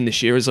veggie option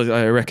this year, as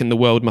I reckon the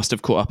world must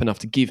have caught up enough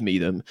to give me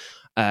them.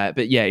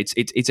 But yeah,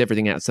 it's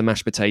everything else. It's the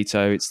mashed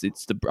potato.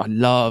 I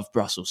love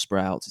Brussels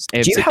sprouts.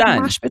 Do you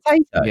have mashed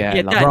potato?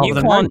 Yeah,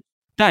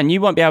 Dan,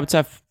 you won't be able to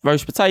have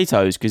roast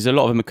potatoes because a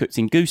lot of them are cooked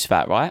in goose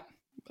fat, right?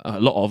 A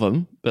lot of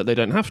them, but they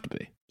don't have to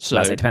be. So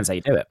it depends how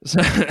you do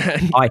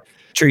it.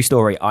 True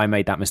story. I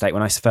made that mistake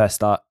when I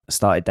first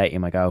started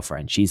dating my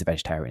girlfriend. She's a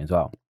vegetarian as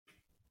well.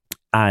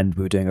 And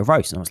we were doing a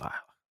roast, and I was like,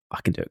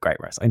 I can do a great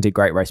roast. I can do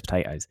great roast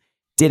potatoes.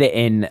 Did it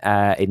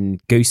in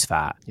goose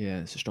fat. Yeah,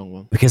 it's a strong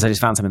one. Because I just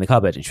found some in the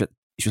cupboard, and she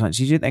was like, did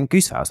you do it in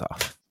goose fat? I was like,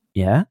 oh,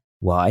 yeah,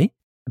 why?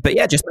 But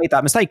yeah, just made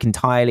that mistake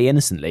entirely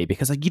innocently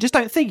because you just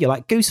don't think, you're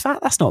like, goose fat?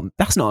 That's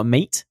not a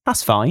meat.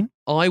 That's fine.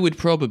 I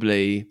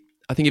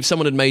think if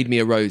someone had made me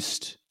a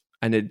roast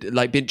and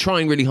had been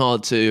trying really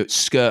hard to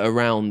skirt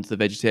around the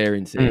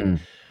vegetarian thing,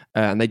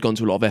 and they'd gone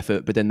to a lot of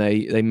effort, but then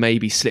they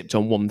maybe slipped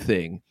on one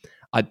thing,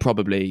 I'd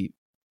probably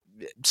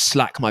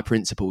slack my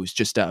principles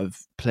just out of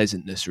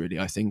pleasantness, really,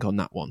 I think, on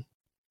that one.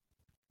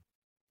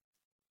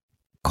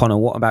 Connor,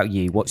 what about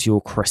you? What's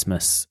your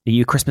Christmas? Are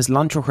you Christmas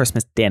lunch or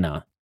Christmas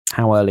dinner?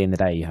 How early in the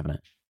day are you having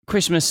it?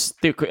 Christmas,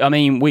 I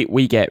mean, we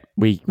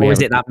or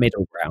is it that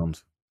middle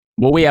ground?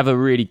 Well, we have a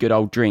really good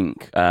old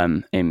drink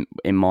in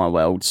my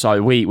world.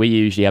 So we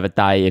usually have a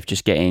day of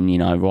just getting,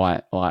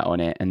 right on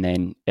it. And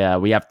then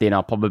we have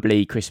dinner,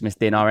 probably Christmas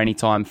dinner,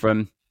 anytime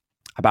from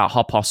about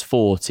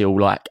 4:30 till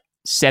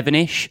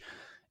 7ish.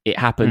 It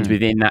happens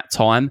within that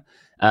time.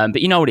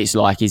 But you know what it's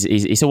like, is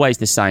it's always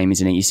the same,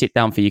 isn't it? You sit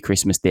down for your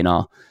Christmas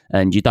dinner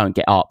and you don't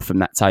get up from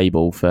that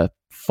table for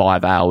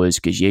 5 hours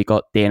because you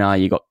got dinner,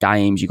 you got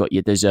games, you got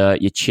your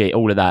dessert, your chit,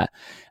 all of that.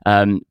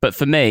 But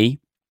for me,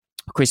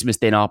 Christmas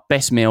dinner,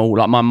 best meal.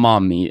 Like my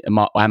mum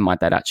and my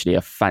dad actually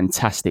are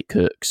fantastic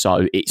cooks,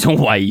 so it's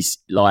always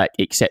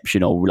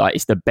exceptional.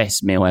 It's the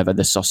best meal ever.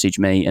 The sausage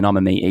meat, and I'm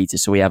a meat eater,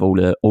 so we have all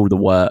the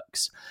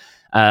works.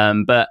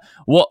 But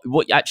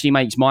what actually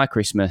makes my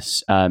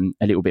Christmas a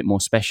little bit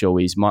more special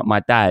is my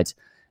dad.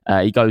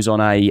 He goes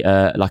on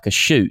a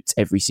shoot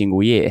every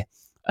single year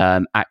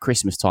at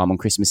Christmas time on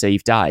Christmas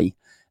Eve day.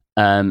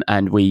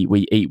 And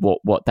we eat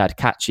what dad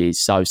catches.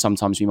 So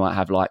sometimes we might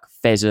have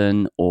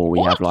pheasant, or we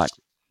have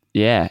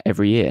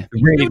every year.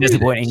 A really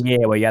disappointing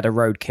year where you had a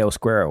roadkill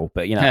squirrel,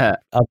 but other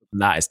than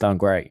that, it's done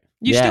great.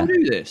 You still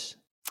do this?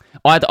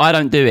 I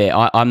don't do it.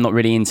 I'm not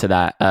really into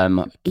that.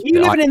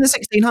 You living in the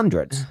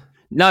 1600s?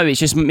 No, it's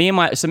just me and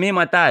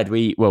my dad.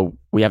 We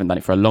haven't done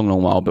it for a long,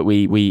 long while, but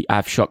we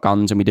have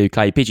shotguns and we do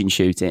clay pigeon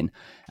shooting,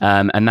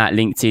 and that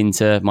linked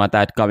into my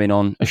dad going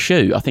on a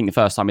shoot. I think the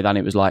first time we done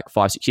it was like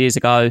 5-6 years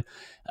ago.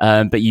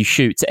 But you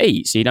shoot to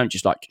eat, so you don't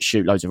just like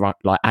shoot loads of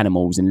like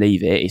animals and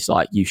leave it. It's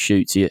like you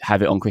shoot to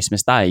have it on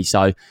Christmas Day.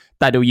 So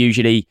Dad will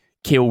usually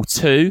kill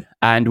 2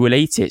 and we'll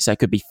eat it. So it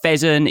could be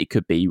pheasant, it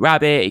could be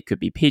rabbit, it could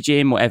be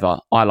pigeon, whatever.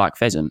 I like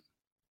pheasant.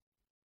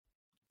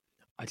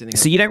 I don't think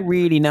so. You don't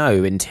really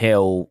know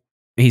until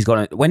he's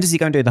gone. When does he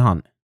go and do the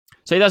hunt?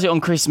 So he does it on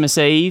Christmas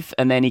Eve,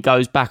 and then he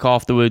goes back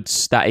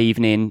afterwards that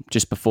evening,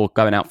 just before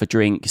going out for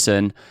drinks,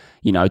 and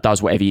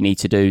does whatever you need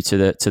to do to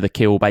the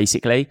kill,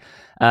 basically,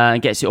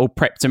 and gets it all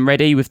prepped and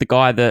ready with the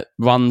guy that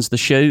runs the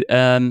shoot,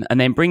 and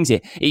then brings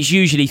it. It's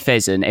usually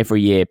pheasant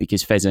every year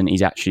because pheasant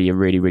is actually a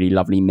really, really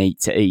lovely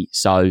meat to eat.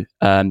 So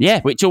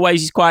which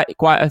always is quite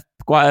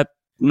a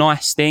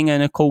nice thing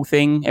and a cool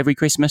thing every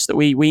Christmas that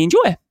we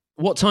enjoy.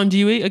 What time do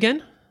you eat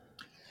again?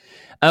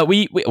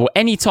 We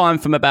any time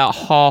from about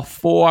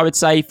 4:30, I would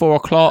say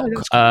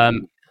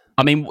 4:00.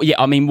 I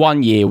mean,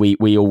 one year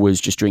we all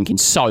was just drinking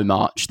so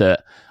much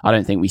that I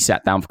don't think we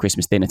sat down for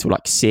Christmas dinner till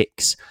like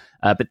 6.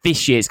 But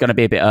this year it's going to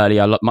be a bit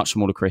earlier, much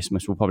smaller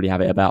Christmas. We'll probably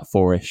have it about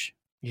 4-ish.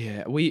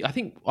 Yeah, I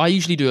think I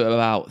usually do it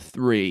about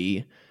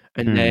 3,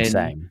 and then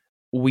same.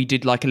 We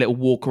did like a little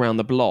walk around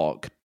the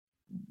block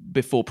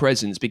before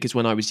presents, because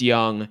when I was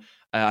young,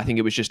 I think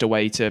it was just a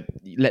way to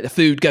let the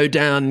food go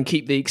down and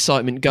keep the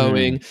excitement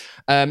going.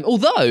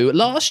 Although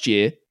last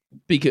year,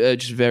 because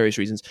just various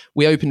reasons,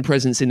 we opened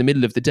presents in the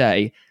middle of the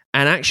day.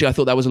 And actually, I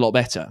thought that was a lot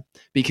better,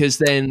 because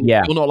then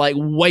you're not like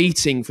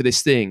waiting for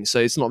this thing. So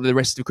it's not the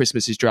rest of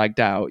Christmas is dragged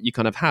out. You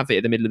kind of have it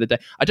at the middle of the day.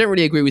 I don't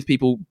really agree with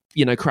people,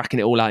 cracking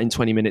it all out in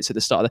 20 minutes at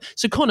the start of the...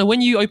 So Connor,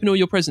 when you open all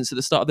your presents at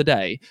the start of the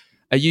day,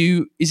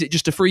 is it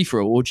just a free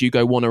for all, or do you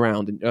go one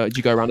around and do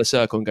you go around a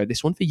circle and go,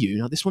 this one for you,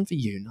 now this one for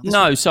you?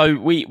 No, so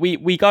we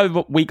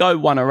go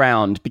one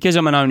around. Because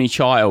I'm an only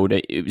child,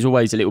 it was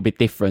always a little bit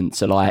different.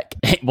 So like,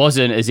 it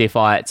wasn't as if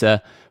I had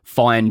to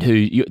find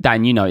who...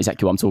 Dan, you know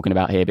exactly what I'm talking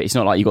about here, but it's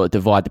not like you got to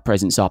divide the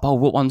presents up. Oh,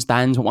 what one's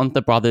Dan's, what one's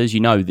the brothers? You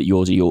know that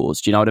yours are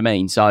yours. Do you know what I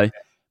mean? So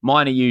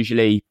mine are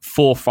usually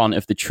forefront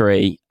of the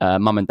tree.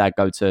 Mum and Dad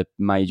go to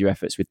major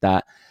efforts with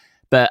that.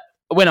 But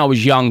when I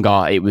was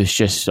younger, it was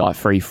just like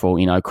free for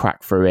all,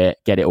 crack through it,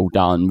 get it all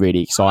done,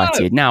 really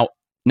excited. Now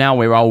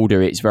we're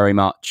older, it's very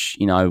much,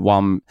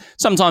 one...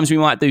 Sometimes we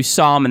might do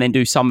some and then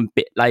do some a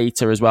bit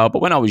later as well.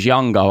 But when I was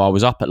younger, I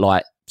was up at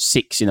like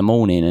 6 a.m.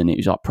 and it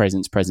was like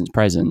presents.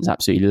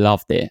 Absolutely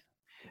loved it.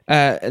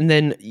 And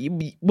then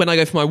when I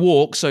go for my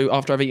walk, so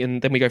after I've eaten,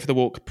 then we go for the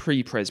walk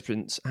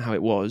pre-presents, how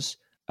it was.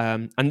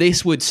 And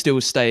this would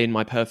still stay in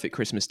my perfect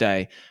Christmas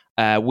day.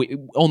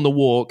 On the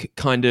walk,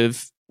 kind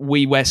of...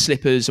 We wear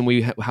slippers and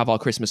we have our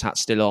Christmas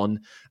hats still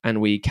on,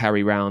 and we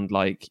carry around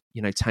like,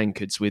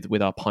 tankards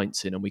with our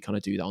pints in, and we kind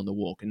of do that on the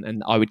walk.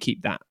 And I would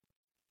keep that.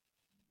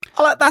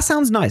 Oh, that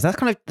sounds nice. That's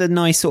kind of the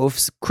nice sort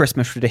of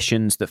Christmas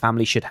traditions that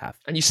families should have.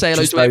 And you say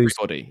hello to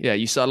everybody. Yeah,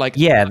 you say like...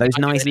 Yeah, those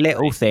nice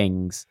little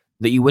things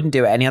that you wouldn't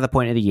do at any other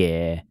point of the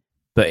year,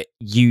 but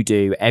you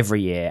do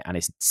every year and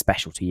it's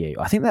special to you.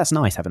 I think that's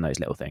nice, having those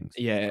little things.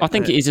 Yeah, I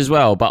think it is as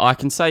well, but I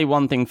can say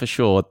one thing for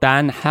sure.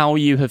 Dan, how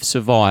you have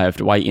survived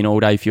waiting all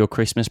day for your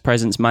Christmas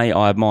presents, mate,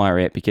 I admire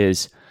it,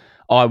 because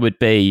I would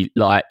be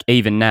like,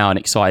 even now, an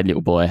excited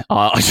little boy.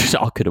 I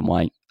couldn't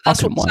wait.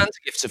 That's what Santa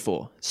gifts are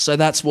for. So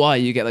that's why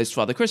you get those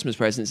Father Christmas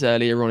presents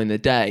earlier on in the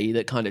day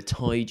that kind of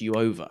tide you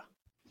over.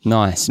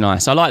 Nice.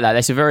 I like that.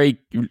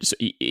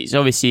 It's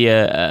obviously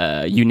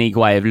a unique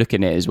way of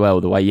looking at it as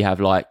well, the way you have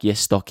like your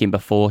stocking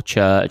before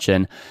church,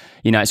 and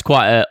it's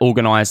quite an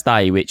organised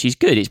day, which is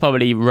good. It's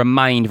probably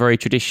remained very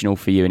traditional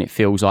for you, and it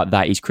feels like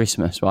that is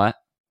Christmas, right?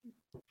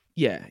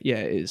 Yeah,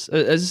 it is.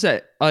 As I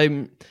said,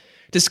 I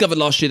discovered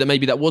last year that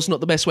maybe that was not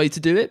the best way to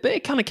do it, but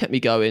it kind of kept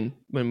me going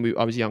when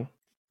I was young.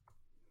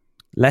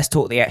 Let's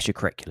talk the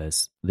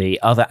extracurriculars, the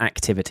other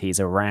activities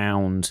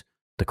around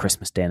the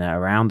Christmas dinner,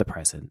 around the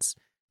presents.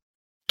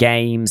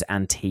 Games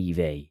and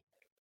TV.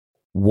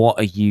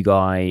 What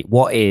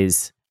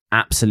is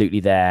absolutely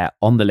there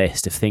on the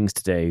list of things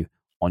to do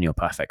on your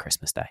perfect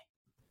Christmas day?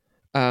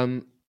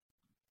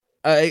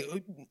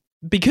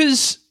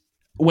 Because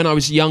when I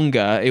was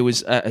younger, it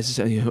was, as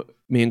I say,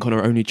 me and Connor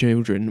are only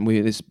children.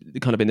 This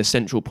kind of been the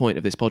central point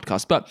of this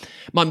podcast. But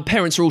my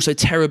parents are also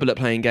terrible at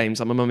playing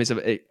games. My mum is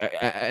an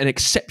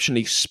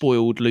exceptionally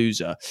spoiled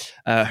loser,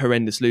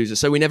 horrendous loser.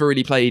 So we never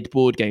really played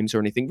board games or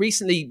anything.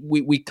 Recently,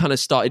 we kind of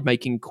started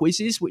making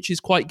quizzes, which is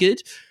quite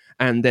good.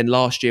 And then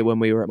last year, when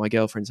we were at my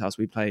girlfriend's house,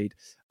 we played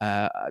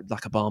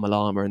like a Barma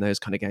Llama and those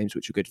kind of games,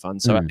 which were good fun.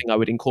 So I think I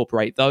would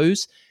incorporate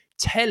those.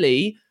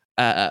 Telly,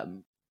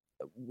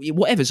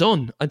 whatever's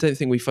on. I don't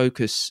think we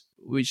focus...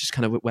 We just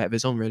kind of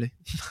whatever's on, really.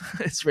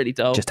 It's really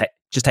dull. Just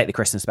take the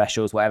Christmas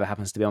specials, whatever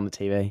happens to be on the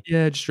TV.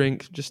 Yeah,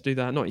 just do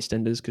that. Not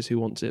EastEnders, because who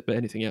wants it? But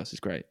anything else is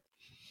great.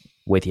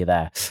 With you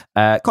there.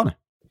 Connor?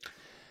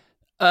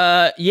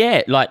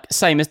 Yeah, like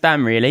same as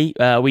Dan, really.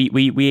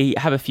 We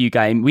have a few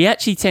games. We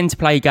actually tend to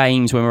play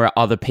games when we're at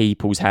other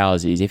people's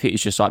houses. If it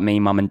was just like me,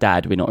 mum and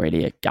dad, we're not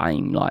really a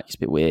game. Like, it's a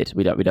bit weird.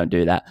 We don't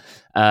do that.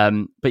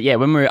 But yeah,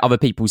 when we're at other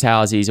people's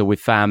houses or with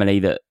family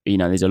that, you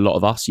know, there's a lot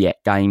of us,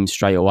 games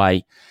straight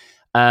away.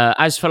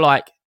 As for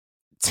like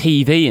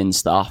TV and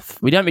stuff,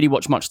 we don't really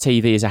watch much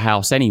TV as a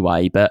house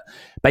anyway, but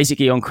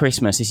basically on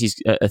Christmas, this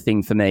is a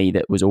thing for me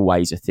that was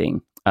always a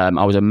thing.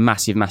 I was a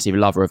massive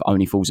lover of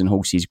Only Fools and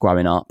Horses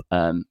growing up.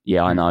 I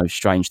know,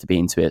 strange to be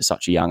into it at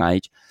such a young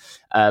age.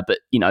 But,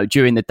 you know,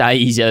 during the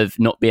days of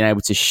not being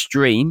able to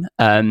stream,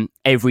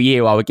 every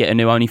year I would get a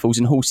new Only Fools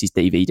and Horses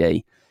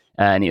DVD.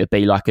 And it would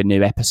be like a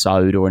new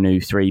episode or a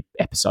new 3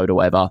 episode or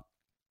whatever.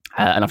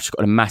 And I've just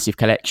got a massive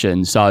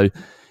collection. So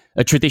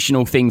a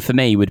traditional thing for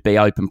me would be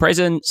open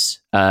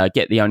presents,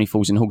 get the Only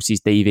Fools and Horses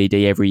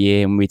DVD every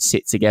year, and we'd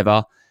sit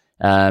together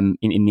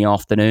in the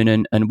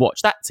afternoon and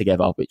watch that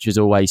together, which was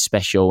always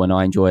special, and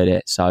I enjoyed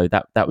it. So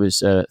that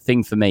was a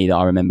thing for me that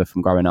I remember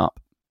from growing up.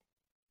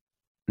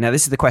 Now,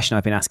 this is the question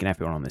I've been asking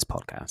everyone on this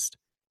podcast.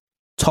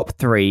 Top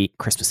 3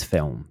 Christmas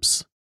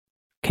films.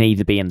 Can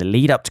either be in the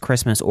lead up to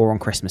Christmas or on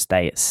Christmas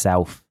Day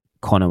itself.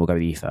 Connor, we'll go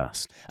with you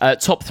first.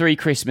 Top 3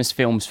 Christmas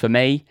films for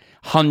me.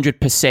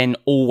 100%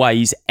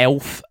 always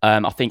Elf.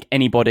 I think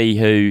anybody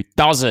who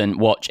doesn't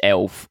watch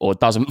Elf or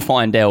doesn't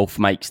find Elf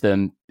makes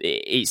them...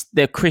 It's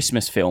the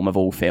Christmas film of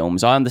all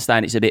films. I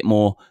understand it's a bit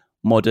more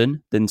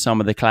modern than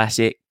some of the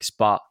classics,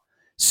 but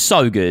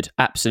so good.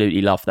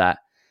 Absolutely love that.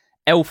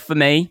 Elf for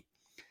me.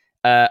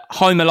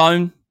 Home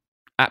Alone.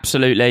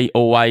 Absolutely.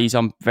 Always.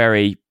 I'm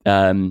very...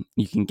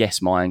 you can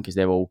guess mine because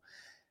they're all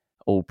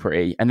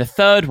pretty. And the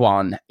third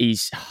one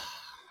is...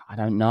 I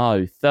don't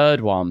know.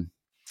 Third one.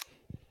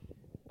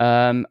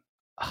 Cheaper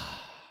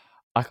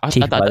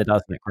by the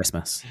dozen at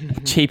Christmas.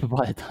 Cheaper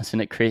by the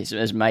dozen at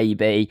Christmas,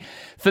 maybe.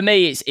 For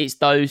me, it's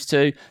those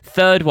two.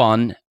 Third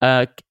one,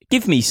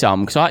 give me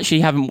some, because I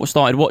actually haven't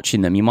started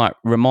watching them. You might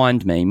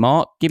remind me.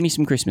 Mark, give me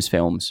some Christmas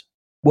films.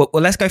 Well,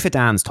 let's go for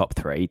Dan's top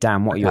 3.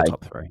 Dan, what are your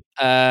top 3?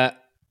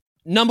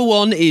 Number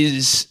 1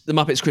 is The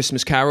Muppets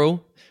Christmas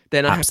Carol.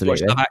 Then I have to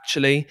watch Love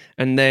Actually.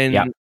 And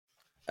then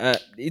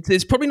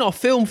it's probably not a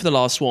film for the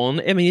last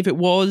one. I mean, if it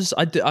was,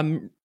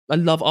 I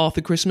love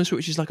Arthur Christmas,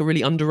 which is like a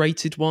really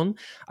underrated one.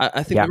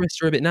 I think the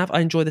rest are a bit naff.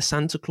 I enjoy the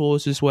Santa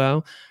Claus as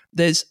well.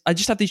 I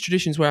just have these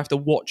traditions where I have to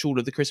watch all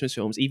of the Christmas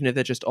films, even if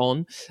they're just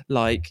on.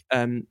 Like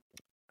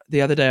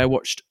the other day, I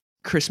watched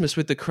Christmas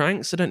with the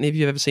Cranks. I don't know if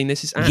you've ever seen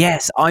this.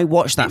 Yes, I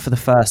watched that for the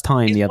first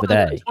time the other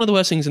day. It's one of the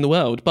worst things in the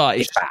world,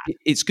 but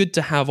it's good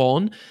to have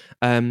on.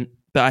 But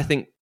I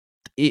think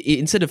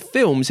instead of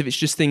films, if it's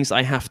just things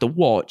I have to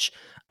watch,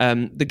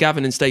 the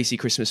Gavin and Stacey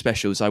Christmas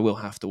specials I will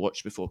have to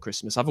watch before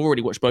Christmas. I've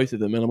already watched both of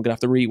them, and I'm going to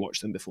have to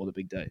rewatch them before the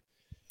big day.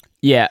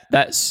 Yeah,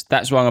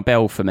 that's rung a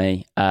bell for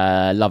me.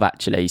 Love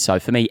Actually. So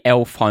for me,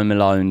 Elf, Home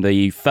Alone,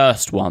 the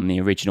first one,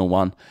 the original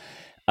one,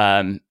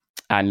 and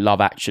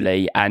Love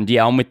Actually. And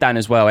yeah, I'm with Dan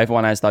as well.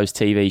 Everyone has those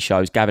TV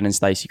shows. Gavin and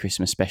Stacey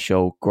Christmas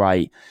special,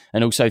 great.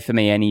 And also for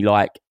me, any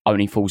like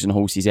Only Fools and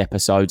Horses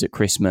episodes at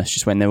Christmas,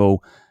 just when they're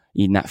all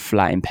eating that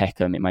flat in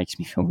Peckham, it makes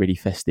me feel really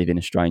festive in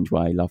a strange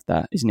way. Love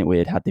that. Isn't it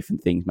weird how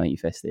different things make you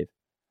festive?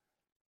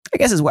 I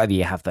guess it's whatever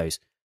you have those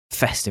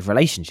festive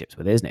relationships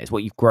with, isn't it? It's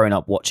what you've grown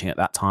up watching at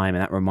that time,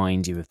 and that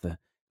reminds you of the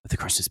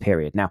Christmas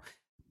period. Now,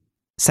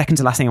 second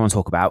to last thing I want to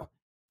talk about,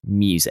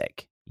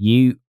 music.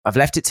 I've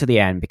left it to the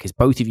end because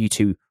both of you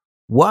two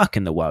work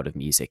in the world of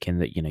music, in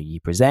that, you know,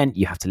 you present,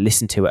 you have to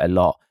listen to it a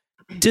lot.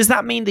 Does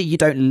that mean that you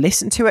don't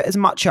listen to it as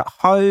much at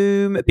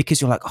home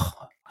because you're like, oh,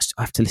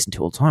 I have to listen to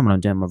it all the time when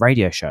I'm doing my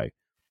radio show?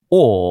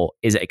 Or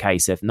is it a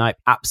case of, nope,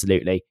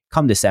 absolutely,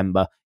 come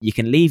December, you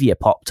can leave your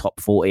pop top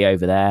 40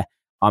 over there.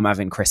 I'm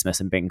having Christmas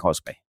and Bing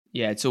Crosby.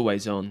 Yeah, it's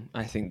always on.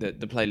 I think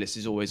that the playlist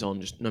is always on,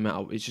 just no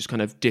matter, it's just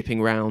kind of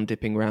dipping round.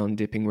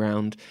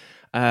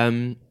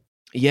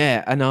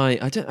 Yeah, and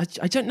I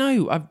don't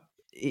know.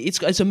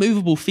 It's a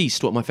movable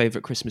feast what my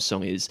favourite Christmas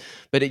song is,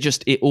 but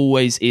it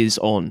always is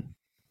on.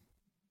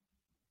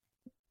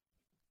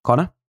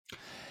 Connor?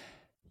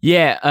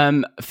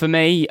 Yeah, for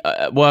me,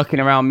 working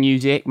around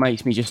music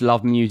makes me just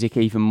love music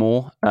even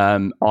more.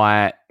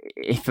 I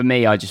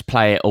just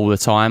play it all the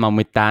time. I'm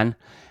with Dan.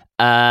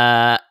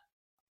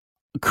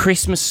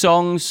 Christmas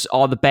songs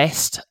are the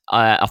best.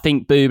 I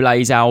think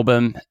Bublé's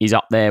album is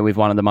up there with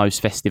one of the most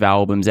festive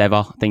albums ever.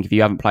 I think if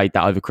you haven't played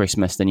that over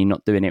Christmas, then you're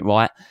not doing it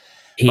right.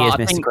 He is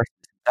Mr. Christmas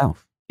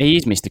himself. He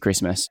is Mr.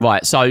 Christmas.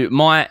 Right, so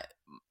my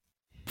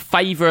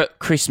favourite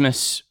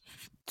Christmas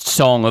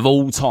song of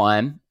all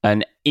time,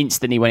 and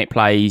instantly when it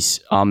plays,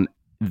 I'm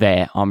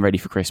ready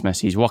for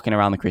Christmas, is Walking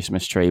Around the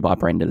Christmas Tree by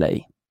Brenda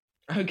Lee.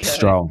 Okay.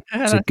 Strong.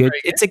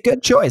 It's a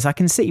good choice. I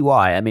can see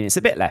why. I mean, it's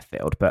a bit left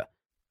field, but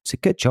it's a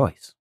good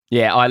choice.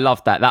 Yeah, I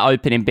love that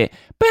opening bit.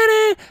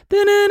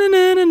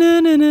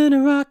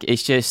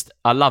 It's just,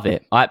 I love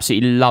it. I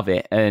absolutely love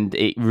it. And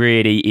it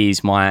really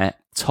is my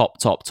top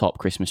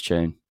Christmas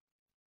tune.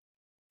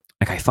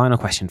 Okay, final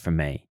question from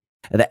me.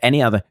 Are there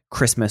any other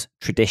Christmas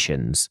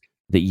traditions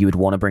that you would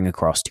want to bring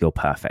across to your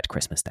perfect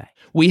Christmas day?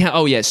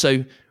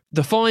 So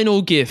the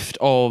final gift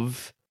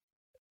of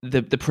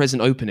the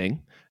present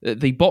opening,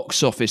 the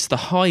box office, the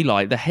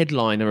highlight, the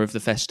headliner of the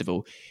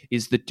festival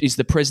is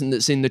the present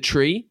that's in the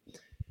tree.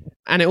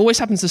 And it always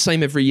happens the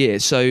same every year.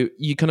 So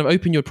you kind of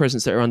open your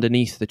presents that are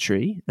underneath the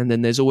tree, and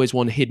then there's always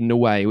one hidden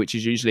away, which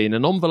is usually in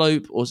an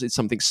envelope, or it's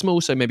something small.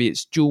 So maybe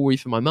it's jewelry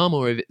for my mum,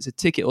 or if it's a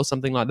ticket or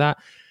something like that.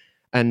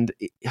 And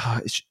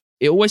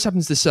it always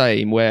happens the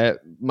same, where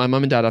my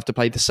mum and dad have to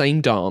play the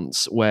same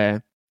dance,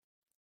 where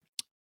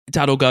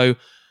dad will go,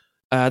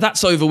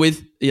 that's over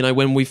with,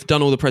 when we've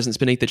done all the presents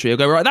beneath the tree. I'll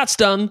go, right, that's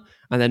done.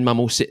 And then mum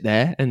will sit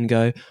there and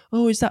go,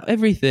 oh, is that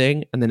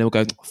everything? And then he'll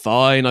go,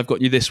 fine, I've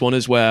got you this one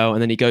as well.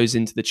 And then he goes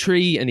into the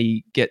tree and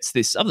he gets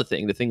this other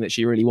thing, the thing that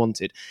she really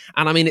wanted.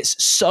 And I mean,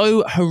 it's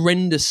so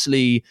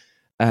horrendously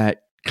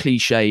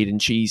cliched and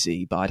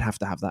cheesy, but I'd have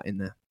to have that in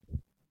there.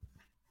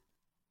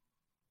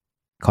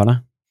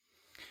 Connor?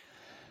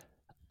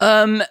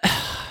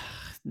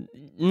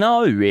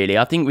 No, really.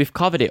 I think we've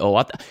covered it all.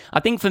 I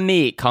think for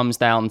me, it comes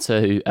down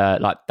to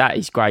that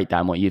is great,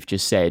 Dan, what you've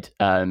just said.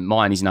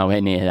 Mine is nowhere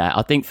near that.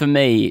 I think for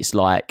me, it's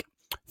like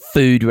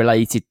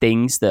food-related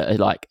things that are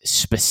like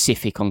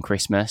specific on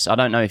Christmas. I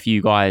don't know if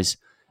you guys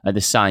are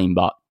the same,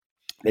 but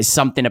there's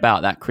something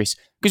about that because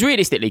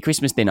realistically,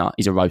 Christmas dinner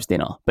is a roast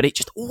dinner, but it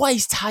just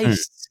always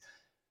tastes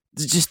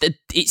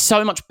it's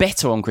so much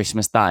better on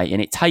Christmas Day,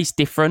 and it tastes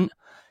different.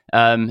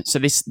 So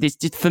this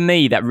for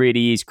me, that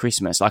really is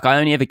Christmas. Like, I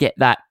only ever get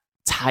that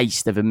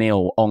taste of a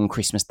meal on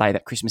Christmas Day,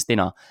 that Christmas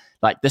dinner,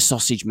 like the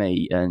sausage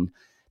meat and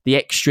the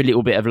extra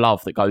little bit of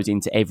love that goes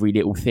into every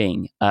little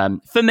thing.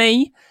 For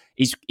me,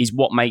 is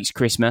what makes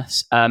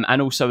Christmas.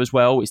 And also as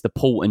well, it's the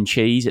port and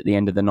cheese at the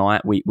end of the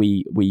night.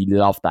 We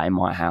love that in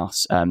my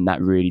house. That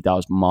really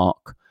does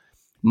mark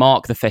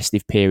the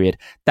festive period.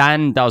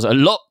 Dan does a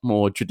lot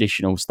more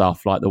traditional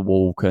stuff like the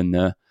walk and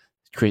the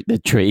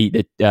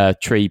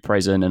tree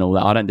present and all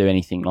that. I don't do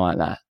anything like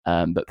that.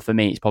 But for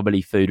me, it's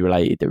probably food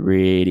related that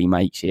really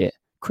makes it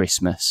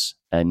Christmas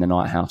in the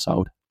Knight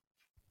household.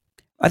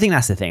 I think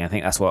that's the thing. I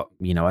think that's what,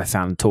 I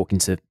found talking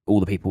to all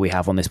the people we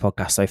have on this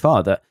podcast so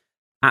far, that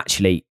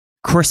actually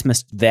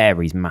Christmas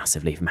varies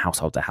massively from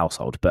household to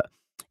household, but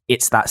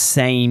it's that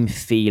same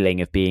feeling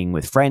of being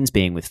with friends,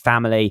 being with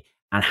family,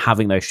 and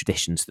having those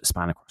traditions that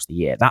span across the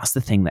year. That's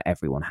the thing that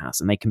everyone has.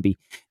 And they can be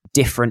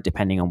different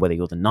depending on whether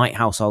you're the Knight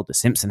household, the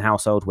Simpson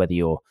household, whether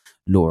you're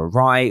Laura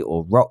Wright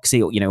or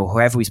Roxy or,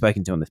 whoever we've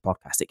spoken to on this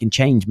podcast. It can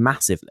change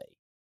massively.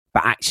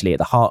 But actually, at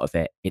the heart of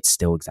it, it's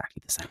still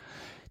exactly the same.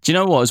 Do you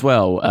know what as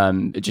well?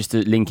 Just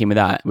to link in with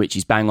that, which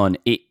is bang on,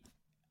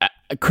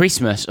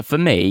 Christmas, for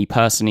me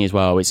personally as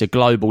well, it's a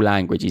global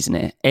language, isn't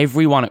it?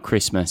 Everyone at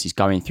Christmas is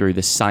going through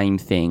the same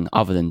thing,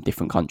 other than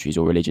different countries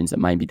or religions that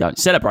maybe don't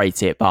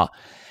celebrate it, but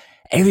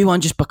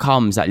everyone just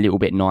becomes that little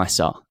bit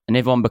nicer, and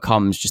everyone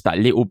becomes just that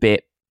little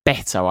bit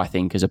better, I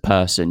think, as a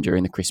person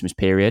during the Christmas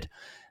period.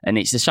 And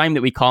it's a shame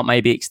that we can't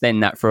maybe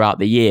extend that throughout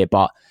the year,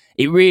 but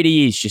it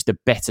really is just a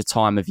better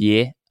time of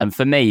year. And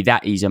for me,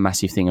 that is a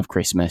massive thing of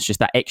Christmas, just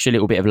that extra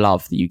little bit of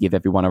love that you give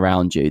everyone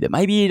around you that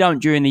maybe you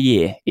don't during the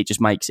year. It just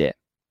makes it.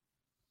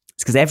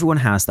 It's because everyone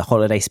has the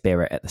holiday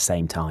spirit at the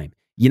same time.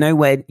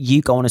 When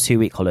you go on a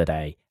 2-week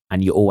holiday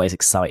and you're always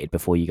excited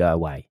before you go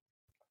away,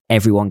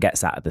 everyone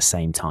gets that at the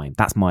same time.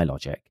 That's my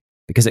logic.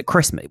 Because at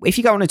Christmas, if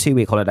you go on a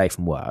 2-week holiday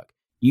from work,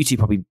 you two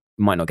probably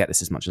might not get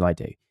this as much as I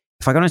do.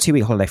 If I go on a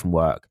 2-week holiday from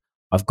work,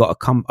 I've got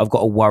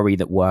to worry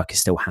that work is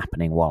still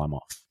happening while I'm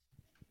off.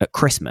 At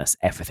Christmas,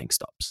 everything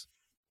stops.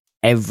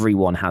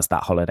 Everyone has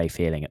that holiday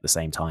feeling at the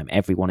same time.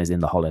 Everyone is in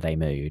the holiday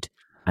mood,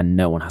 and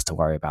no one has to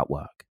worry about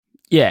work.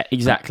 Yeah,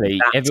 exactly.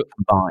 That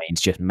combined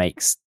just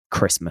makes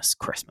Christmas.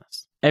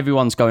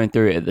 Everyone's going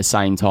through it at the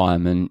same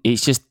time, and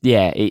it's just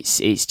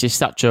it's just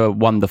such a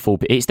wonderful.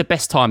 It's the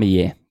best time of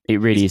year.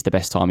 It really is the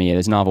best time of year.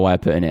 There's no other way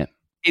of putting it.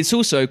 It's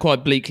also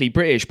quite bleakly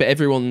British, but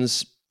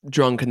everyone's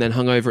drunk and then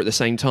hungover at the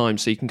same time,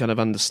 so you can kind of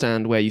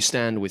understand where you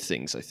stand with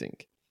things, I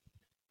think.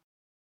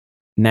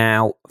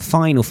 Now,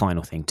 final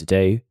thing to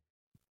do.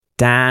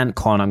 Dan,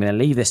 Con, I'm going to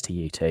leave this to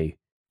you two.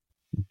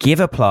 Give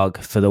a plug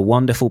for the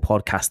wonderful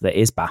podcast that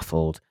is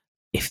Baffled.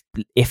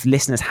 If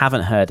listeners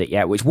haven't heard it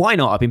yet, which why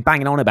not? I've been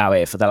banging on about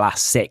it for the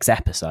last 6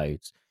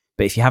 episodes.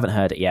 But if you haven't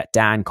heard it yet,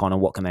 Dan, Connor,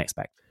 what can they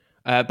expect?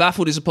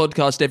 Baffled is a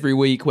podcast every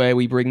week where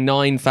we bring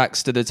 9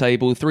 facts to the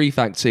table, 3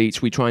 facts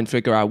each. We try and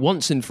figure out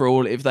once and for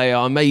all if they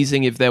are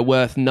amazing, if they're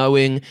worth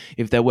knowing,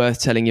 if they're worth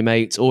telling your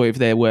mates, or if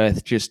they're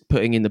worth just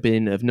putting in the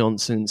bin of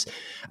nonsense.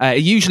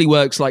 It usually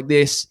works like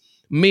this.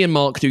 Me and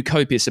Mark do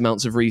copious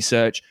amounts of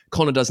research.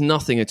 Connor does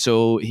nothing at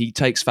all. He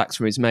takes facts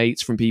from his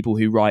mates, from people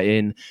who write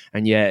in,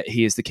 and yet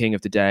he is the king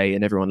of the day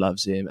and everyone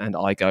loves him. And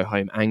I go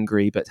home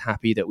angry but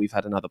happy that we've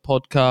had another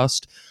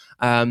podcast.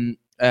 And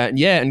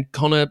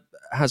Connor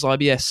has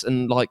IBS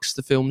and likes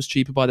the films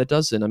cheaper by the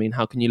dozen. I mean,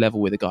 how can you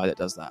level with a guy that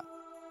does that?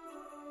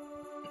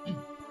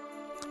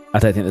 I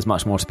don't think there's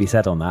much more to be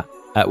said on that.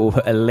 We'll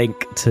put a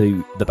link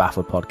to the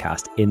Baffled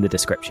podcast in the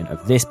description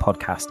of this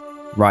podcast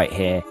right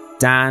here.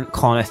 Dan,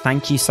 Connor,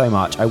 thank you so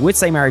much. I would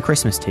say Merry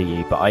Christmas to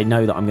you, but I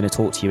know that I'm going to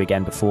talk to you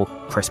again before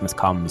Christmas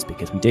comes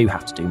because we do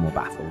have to do more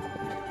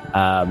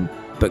Baffled.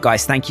 But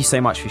guys, thank you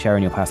so much for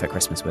sharing your perfect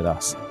Christmas with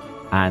us.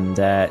 And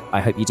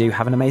I hope you do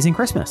have an amazing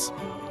Christmas.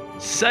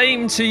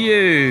 Same to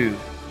you.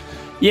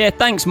 Yeah,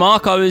 thanks,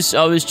 Mark. I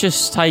was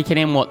just taking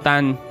in what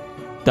Dan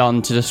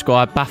done to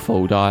describe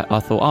Baffled. I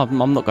thought,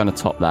 I'm not going to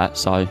top that,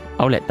 so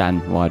I'll let Dan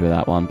ride with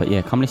that one. But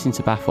yeah, come listen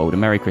to Baffled.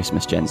 And Merry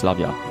Christmas, gents. Love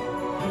ya.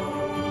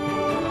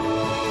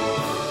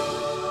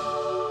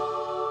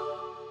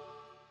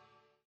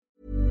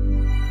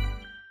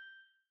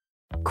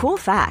 Cool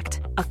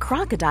fact, a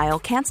crocodile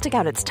can't stick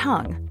out its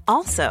tongue.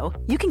 Also,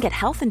 you can get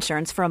health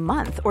insurance for a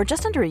month or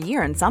just under a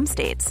year in some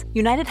states.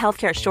 United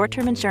Healthcare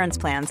short-term insurance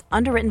plans,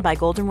 underwritten by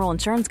Golden Rule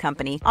Insurance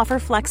Company, offer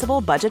flexible,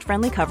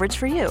 budget-friendly coverage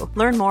for you.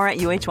 Learn more at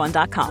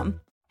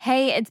uh1.com.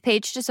 Hey, it's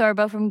Paige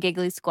DeSorbo from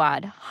Giggly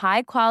Squad.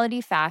 High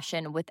quality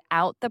fashion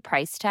without the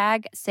price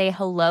tag. Say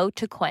hello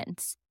to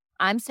Quince.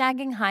 I'm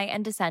snagging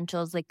high-end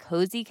essentials like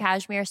cozy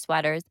cashmere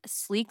sweaters,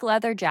 sleek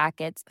leather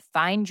jackets,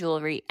 fine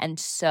jewelry, and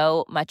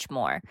so much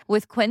more.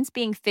 With Quince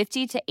being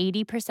 50 to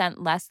 80%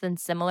 less than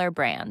similar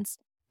brands.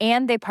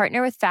 And they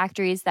partner with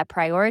factories that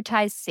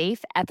prioritize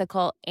safe,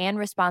 ethical, and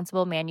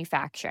responsible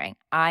manufacturing.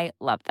 I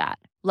love that.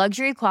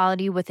 Luxury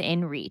quality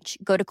within reach.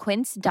 Go to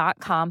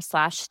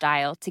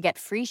quince.com/style to get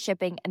free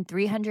shipping and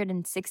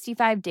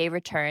 365-day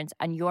returns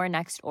on your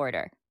next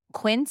order.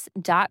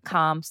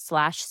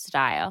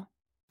 Quince.com/style.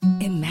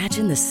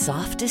 Imagine the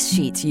softest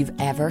sheets you've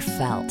ever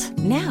felt.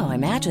 Now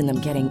imagine them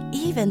getting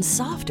even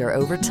softer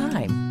over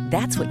time.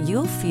 That's what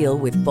you'll feel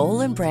with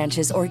Boll &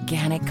 Branch's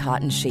organic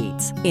cotton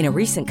sheets. In a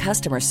recent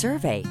customer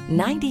survey,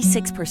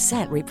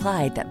 96%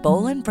 replied that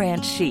Boll &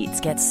 Branch sheets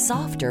get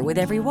softer with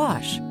every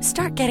wash.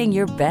 Start getting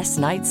your best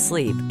night's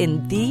sleep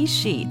in these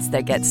sheets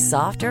that get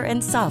softer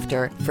and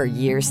softer for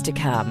years to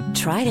come.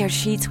 Try their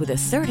sheets with a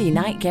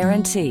 30-night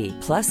guarantee.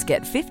 Plus,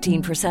 get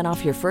 15%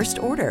 off your first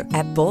order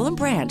at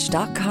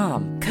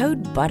bollandbranch.com.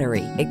 Code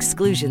BUTTERY.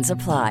 Exclusions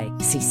apply.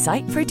 See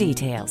site for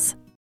details.